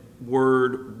that the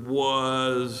Word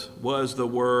was the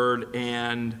Word,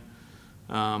 and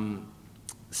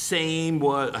same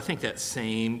was, I think that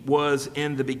same was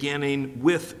in the beginning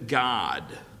with God.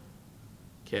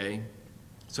 Okay,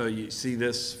 so you see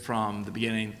this from the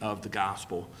beginning of the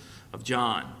Gospel of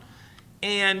John.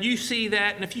 And you see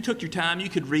that, and if you took your time, you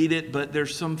could read it, but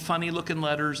there's some funny-looking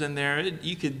letters in there.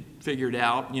 You could figure it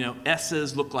out. You know,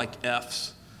 S's look like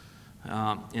F's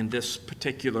in this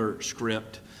particular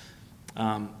script.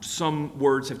 Some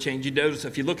words have changed. You notice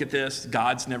if you look at this,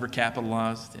 God's never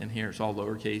capitalized, and here it's all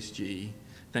lowercase g,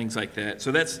 things like that.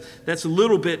 So that's a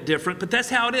little bit different, but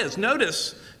that's how it is.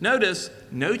 Notice,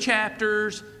 no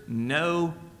chapters,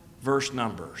 no verse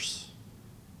numbers.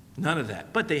 None of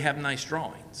that. But they have nice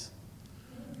drawings.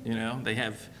 You know, they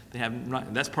have.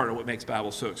 That's part of what makes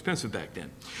Bibles so expensive back then.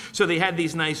 So they had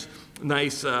these nice,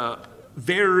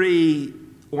 very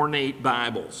ornate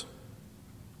Bibles.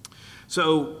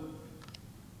 So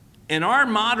in our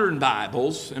modern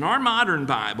Bibles,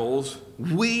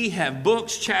 we have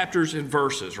books, chapters, and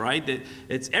verses. Right?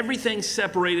 It's everything's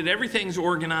separated, everything's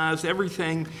organized,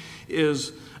 everything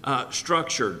is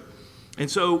structured. And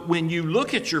so when you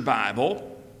look at your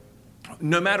Bible,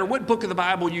 no matter what book of the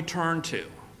Bible you turn to.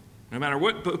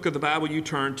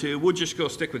 We'll just go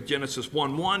stick with Genesis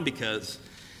 1:1 because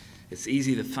it's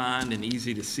easy to find and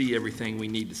easy to see everything we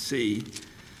need to see.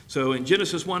 So in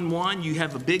Genesis 1:1, you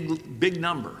have a big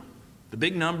number. The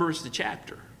big number is the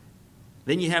chapter.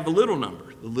 Then you have a little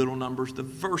number. The little number is the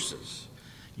verses.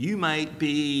 You might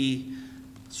be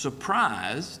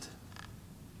surprised,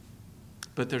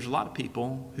 but there's a lot of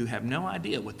people who have no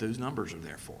idea what those numbers are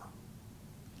there for.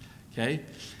 Okay?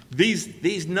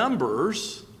 These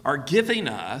numbers are giving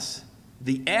us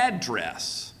the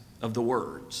address of the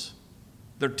words.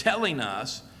 They're telling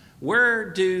us,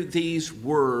 where do these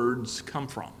words come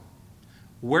from?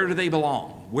 Where do they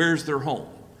belong? Where's their home?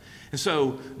 And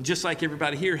so, just like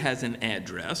everybody here has an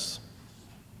address,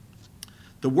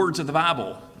 the words of the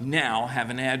Bible now have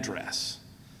an address.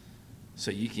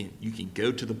 So you can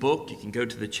go to the book, you can go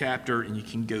to the chapter, and you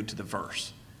can go to the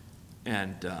verse.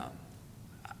 And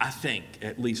I think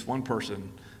at least one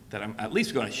person that I'm at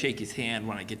least going to shake his hand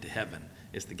when I get to heaven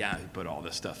is the guy who put all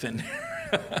this stuff in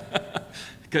there.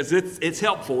 Because it's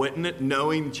helpful, isn't it,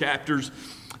 knowing chapters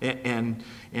and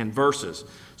verses.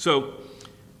 So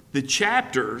the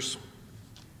chapters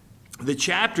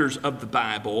of the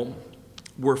Bible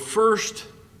were first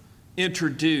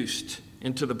introduced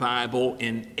into the Bible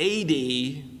in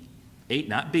AD,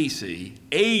 not BC,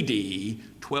 AD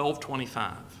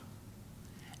 1225.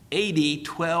 AD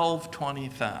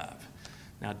 1225.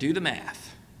 Now do the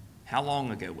math. How long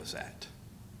ago was that?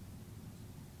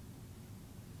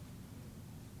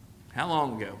 How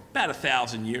long ago? About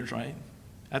 1,000 years, right?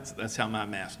 That's how my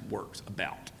math works,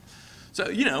 about. So,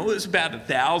 it was about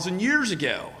 1,000 years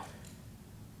ago.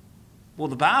 Well,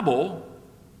 the Bible,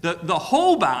 the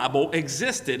whole Bible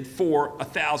existed for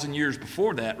 1,000 years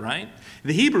before that, right?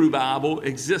 The Hebrew Bible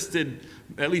existed,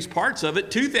 at least parts of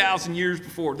it, 2,000 years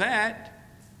before that.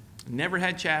 Never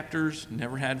had chapters,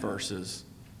 never had verses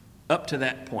up to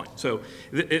that point. So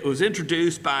it was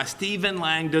introduced by Stephen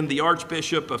Langton, the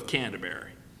Archbishop of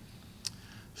Canterbury.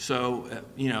 So,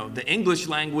 the English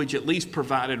language at least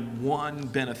provided one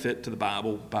benefit to the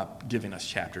Bible by giving us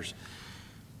chapters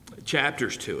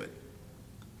to it.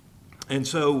 And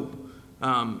so,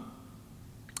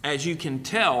 as you can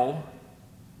tell,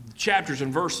 chapters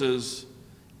and verses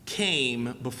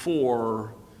came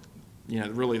before,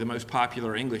 really the most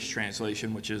popular English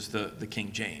translation, which is the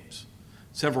King James,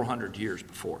 several hundred years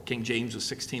before. King James was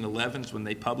 1611 when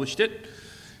they published it.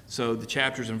 So the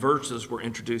chapters and verses were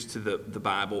introduced to the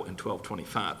Bible in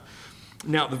 1225.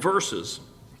 Now the verses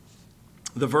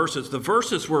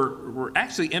were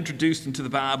actually introduced into the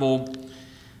Bible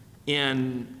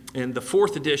in the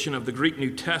fourth edition of the Greek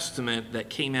New Testament that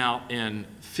came out in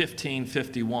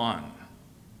 1551.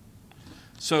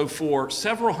 So for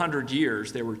several hundred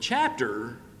years, there were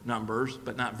chapter numbers,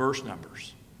 but not verse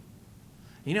numbers.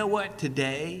 You know what?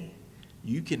 Today,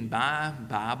 you can buy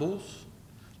Bibles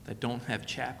that don't have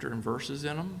chapter and verses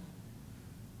in them,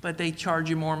 but they charge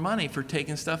you more money for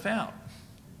taking stuff out.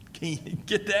 Can you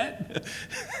get that?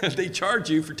 They charge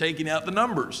you for taking out the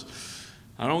numbers.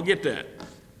 I don't get that.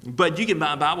 But you can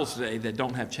buy Bibles today that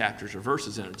don't have chapters or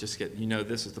verses in it. Just get,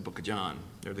 this is the book of John,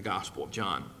 or the Gospel of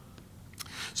John.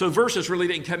 So verses really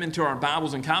didn't come into our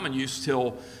Bibles in common use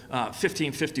till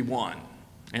 1551.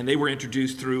 And they were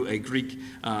introduced through a Greek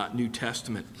New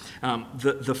Testament.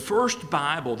 The first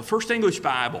Bible, the first English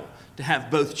Bible to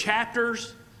have both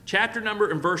chapter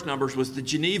number and verse numbers was the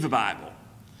Geneva Bible.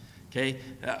 Okay.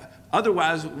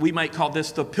 Otherwise, we might call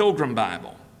this the Pilgrim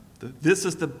Bible. This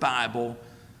is the Bible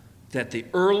that the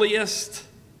earliest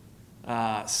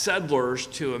settlers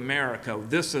to America,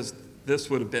 this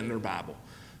would have been their Bible.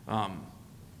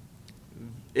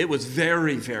 It was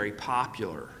very, very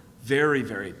popular. Very,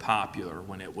 very popular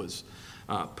when it was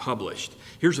published.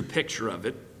 Here's a picture of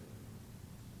it.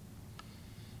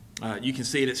 You can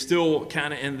see it. It's still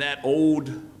kind of in that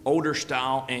older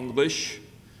style English,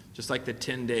 just like the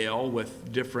Tyndale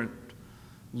with different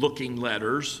looking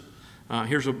letters.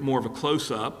 Here's more of a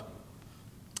close-up.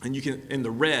 And you can, in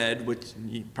the red, which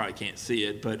you probably can't see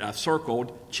it, but I've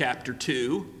circled chapter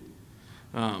 2.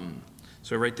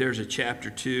 So right there's a chapter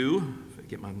 2. If I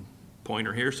get my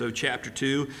pointer here. So chapter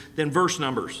 2, then verse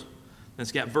numbers. And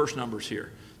it's got verse numbers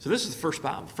here. So this is the first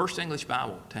Bible, first English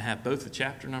Bible to have both the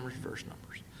chapter numbers and verse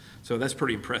numbers. So that's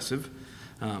pretty impressive,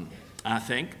 I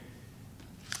think.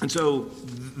 And so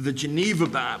the Geneva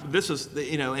Bible, this is,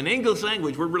 in English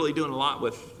language, we're really doing a lot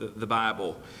with the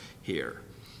Bible here.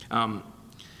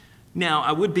 Now,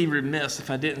 I would be remiss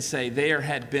if I didn't say there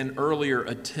had been earlier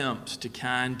attempts to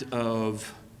kind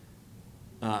of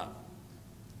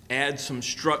add some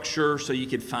structure so you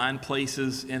could find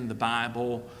places in the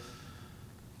Bible.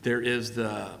 There is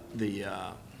the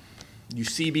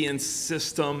Eusebian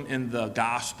system in the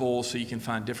Gospels, so you can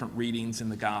find different readings in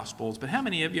the Gospels. But how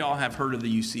many of y'all have heard of the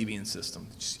Eusebian system?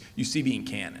 Eusebian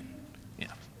canon.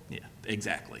 Yeah,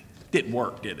 exactly. Didn't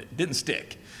work, did it? Didn't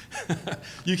stick.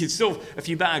 You can still, if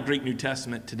you buy a Greek New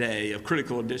Testament today, a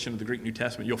critical edition of the Greek New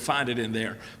Testament, you'll find it in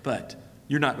there, but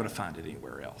you're not going to find it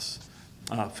anywhere else.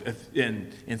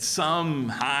 In some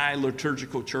high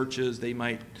liturgical churches, they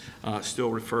might still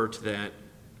refer to that,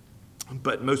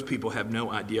 but most people have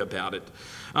no idea about it.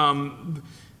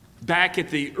 Back at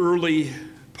the early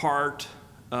part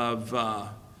of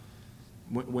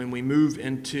when we move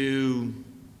into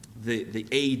the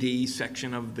AD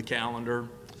section of the calendar.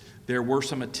 There were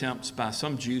some attempts by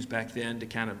some Jews back then to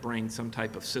kind of bring some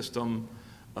type of system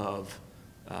of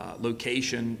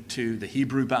location to the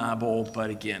Hebrew Bible, but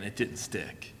again, it didn't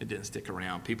stick. It didn't stick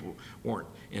around. People weren't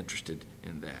interested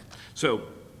in that. So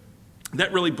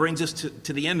that really brings us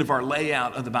to the end of our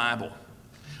layout of the Bible.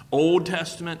 Old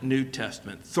Testament, New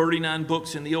Testament. 39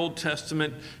 books in the Old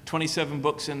Testament, 27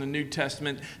 books in the New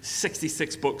Testament,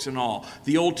 66 books in all.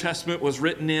 The Old Testament was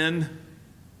written in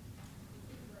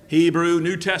Hebrew.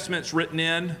 New Testament's written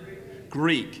in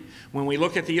Greek. When we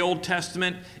look at the Old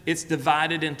Testament, it's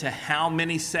divided into how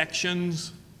many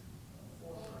sections?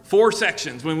 4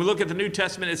 sections. When we look at the New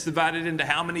Testament, it's divided into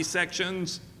how many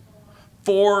sections?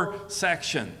 4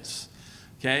 sections.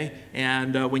 Okay?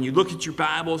 And when you look at your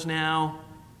Bibles now,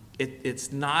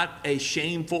 it's not a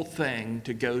shameful thing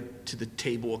to go to the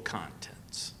table of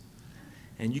contents.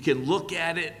 And you can look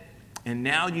at it, and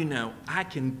now you know, I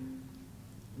can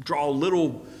draw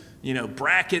little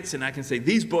brackets, and I can say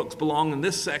these books belong in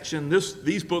this section,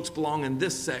 these books belong in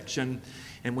this section.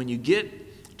 And when you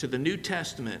get to the New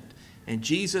Testament and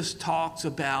Jesus talks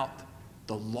about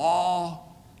the law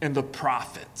and the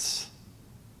prophets,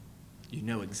 you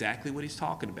know exactly what he's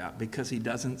talking about, because he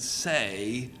doesn't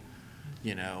say,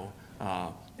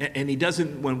 and he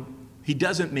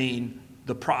doesn't mean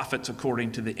the prophets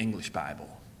according to the English Bible.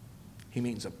 He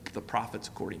means the prophets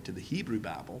according to the Hebrew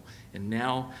Bible, and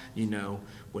now you know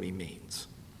what he means.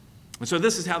 And so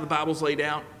this is how the Bible's laid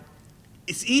out.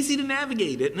 It's easy to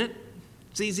navigate, isn't it?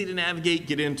 It's easy to navigate,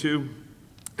 get into.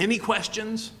 Any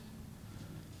questions?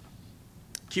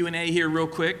 Q&A here real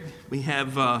quick. We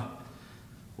have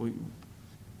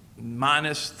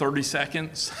minus 30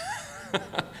 seconds.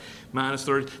 Minus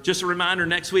 30. Just a reminder,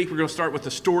 next week we're going to start with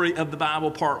the story of the Bible,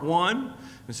 part 1.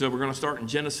 And so we're going to start in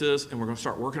Genesis, and we're going to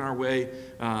start working our way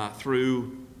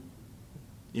through,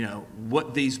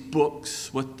 what these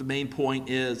books, what the main point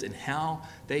is, and how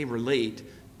they relate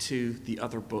to the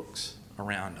other books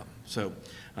around them. So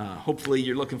hopefully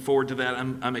you're looking forward to that.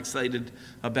 I'm excited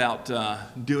about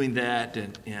doing that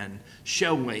and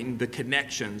showing the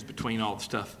connections between all the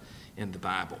stuff in the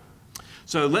Bible.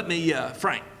 So let me,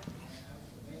 Frank.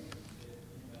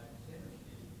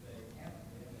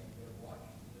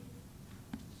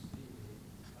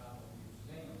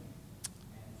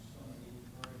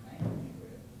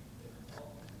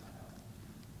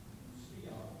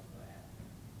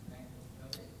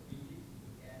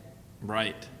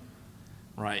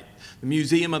 Right. The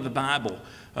Museum of the Bible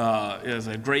is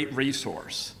a great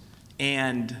resource,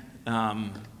 and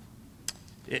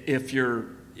if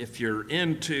you're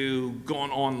into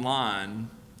going online,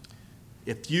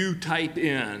 if you type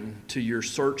in to your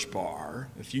search bar,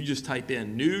 if you just type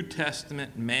in New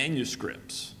Testament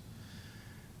manuscripts,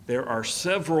 there are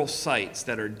several sites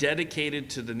that are dedicated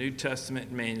to the New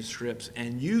Testament manuscripts,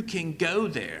 and you can go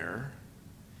there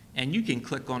and you can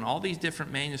click on all these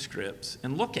different manuscripts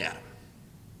and look at them.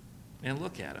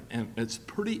 And it's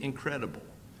pretty incredible.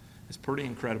 It's pretty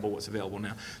incredible what's available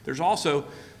now. There's also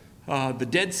the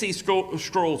Dead Sea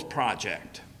Scrolls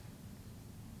Project.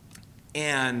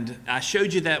 And I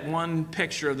showed you that one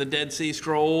picture of the Dead Sea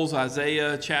Scrolls,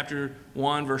 Isaiah chapter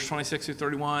 1, verse 26 through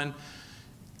 31.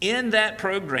 In that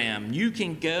program, you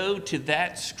can go to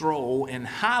that scroll and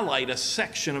highlight a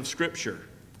section of Scripture,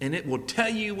 and it will tell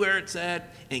you where it's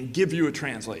at and give you a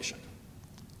translation.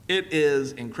 It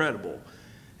is incredible.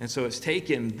 And so it's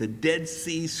taken the Dead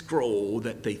Sea Scroll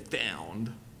that they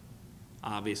found,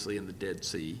 obviously in the Dead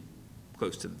Sea,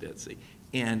 close to the Dead Sea,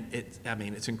 and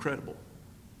it's incredible.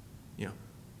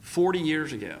 40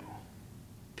 years ago,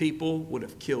 people would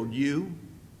have killed you,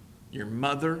 your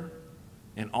mother,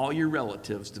 and all your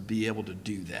relatives to be able to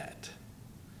do that.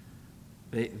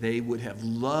 They would have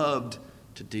loved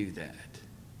to do that.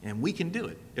 And we can do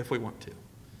it if we want to.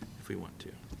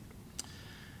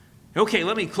 Okay,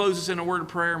 let me close this in a word of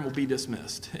prayer and we'll be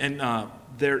dismissed. And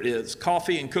there is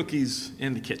coffee and cookies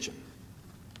in the kitchen.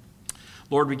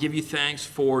 Lord, we give you thanks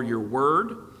for your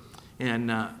word.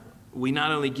 And we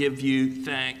not only give you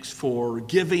thanks for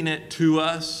giving it to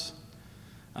us,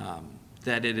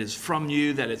 that it is from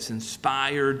you, that it's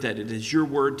inspired, that it is your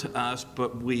word to us,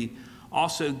 but we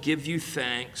also give you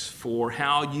thanks for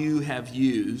how you have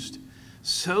used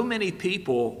so many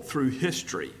people through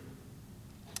history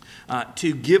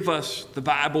to give us the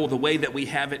Bible the way that we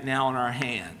have it now in our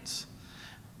hands.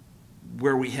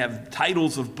 where we have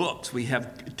titles of books, we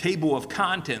have table of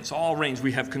contents all arranged,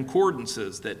 we have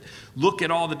concordances that look at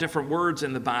all the different words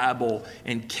in the Bible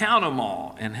and count them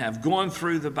all and have gone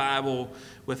through the Bible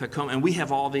with a comb, and we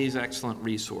have all these excellent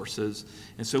resources.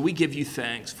 And so we give you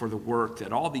thanks for the work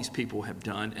that all these people have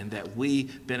done and that we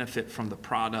benefit from the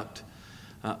product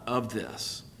of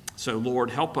this. So Lord,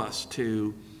 help us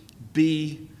to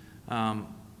be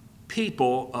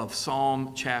people of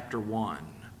Psalm chapter 1,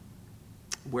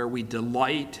 where we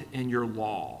delight in your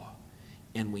law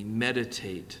and we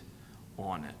meditate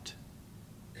on it.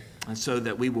 And so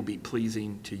that we will be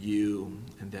pleasing to you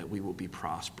and that we will be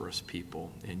prosperous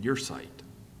people in your sight.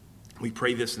 We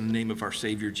pray this in the name of our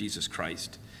Savior, Jesus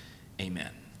Christ.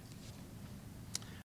 Amen.